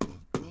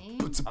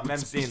 I'm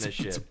emceeing this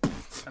shit.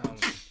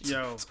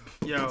 Yo,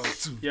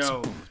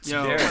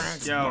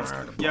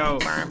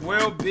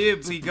 Where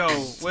Bibley go?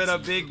 With a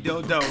big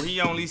dodo.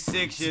 He only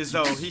 6 years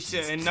old. He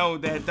shouldn't know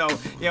that though.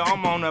 Yeah,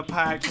 I'm on a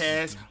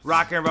podcast,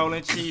 rock and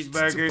rollin'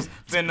 cheeseburgers.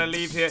 Finna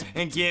leave here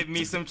and get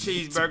me some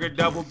cheeseburger,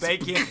 double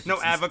bacon, no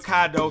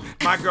avocado.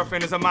 My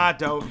girlfriend is a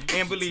motto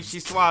and believe she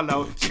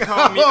swallowed. She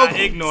called me, I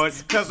ignored,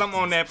 cause I'm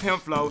on that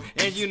pimp flow.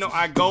 And you know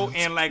I go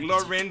in like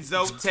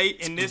Lorenzo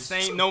Tate, and this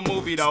ain't no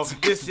movie though.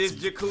 This is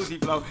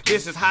jacuzzi flow.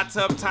 This is hot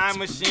tub time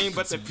machine,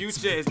 but the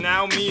future is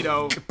now me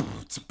though.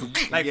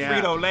 Like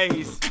Yeah.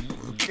 Frito-Lays.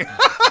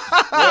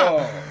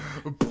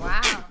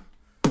 Wow.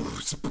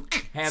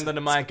 Handing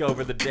the mic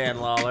over to Dan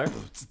Lawler.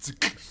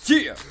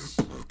 Yeah.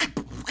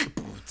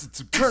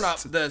 Turn up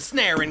the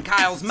snare in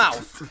Kyle's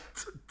mouth.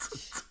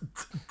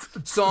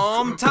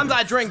 Sometimes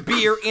I drink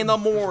beer in the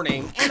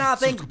morning, and I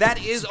think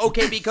that is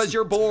okay because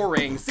you're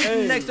boring.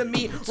 Sitting next to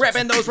me,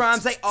 rapping those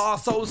rhymes, they are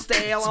so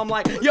stale. I'm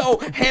like, yo,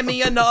 hand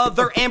me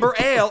another amber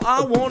ale.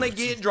 I wanna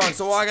get drunk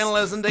so I can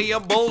listen to your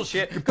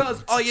bullshit,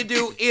 cause all you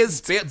do is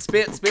spit,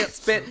 spit, spit,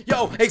 spit.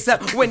 Yo,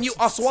 except when you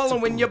are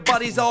swallowing, your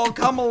buddies all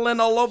cummeling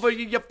all over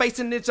you, your face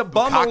and it's a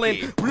bumbling.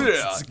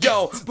 Yeah.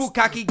 Yo,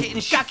 Bukaki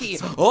getting shocky.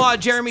 Oh,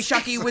 Jeremy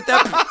Shockey with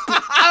that.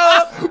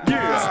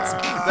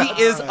 Yeah.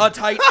 He is a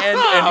tight end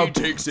and he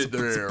takes it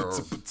there.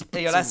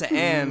 Hey, yo, that's an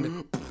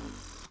end.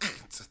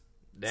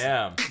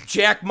 Damn.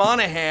 Jack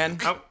Monahan.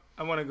 I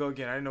I want to go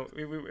again. I know.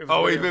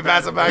 We've been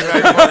passing back.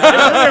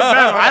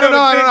 I don't know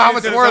how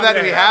much more of that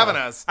do we have in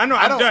us. I know.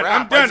 I I'm don't done.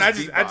 rap, I'm done. I I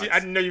just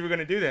didn't know you were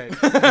gonna do that.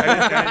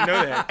 I didn't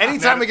know that.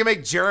 Anytime we can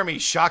make Jeremy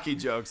shocky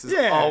jokes is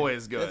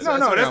always good. No,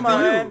 that's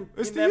Man, you.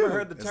 It's you to never you.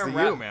 heard the It's term to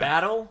rap you, man.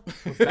 battle?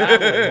 We're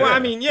battling. Well, I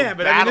mean, yeah,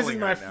 but I mean, this is battling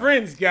my right now.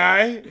 friend's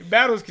guy.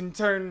 Battles can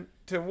turn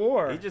to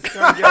war. He just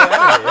turned you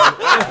out.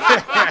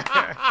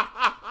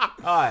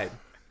 All right.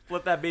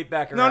 Flip that beat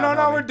back around. No,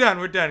 homie. we're done.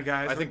 We're done,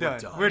 guys. I think we're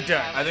done. We're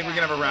done. I think we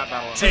can have a rap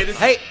battle.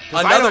 Hey,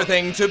 another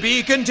thing to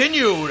be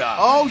continued.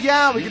 Oh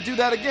yeah, we could do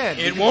that again.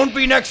 It won't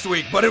be next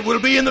week, but it will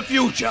be in the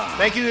future.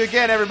 Thank you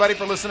again, everybody,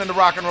 for listening to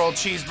Rock and Roll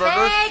Cheeseburger.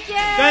 Thank you.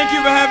 Thank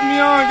you for having me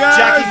on, guys.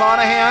 Jackie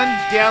Monahan,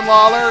 Dan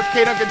Lawler,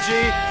 K. Duncan G,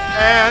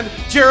 and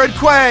Jared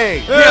Quay.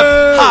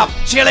 Hip hop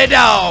chili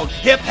dog.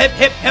 Hip hip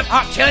hip hip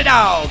hop chili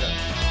dog.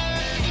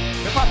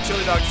 Hip Hop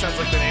Chili Dog sounds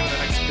like the name of the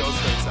next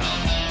Ghostface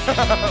album.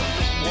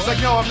 He's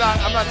like, no, I'm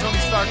not Tony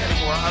Stark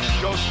anymore. I'm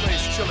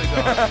Ghostface Chili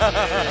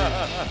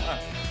Dog.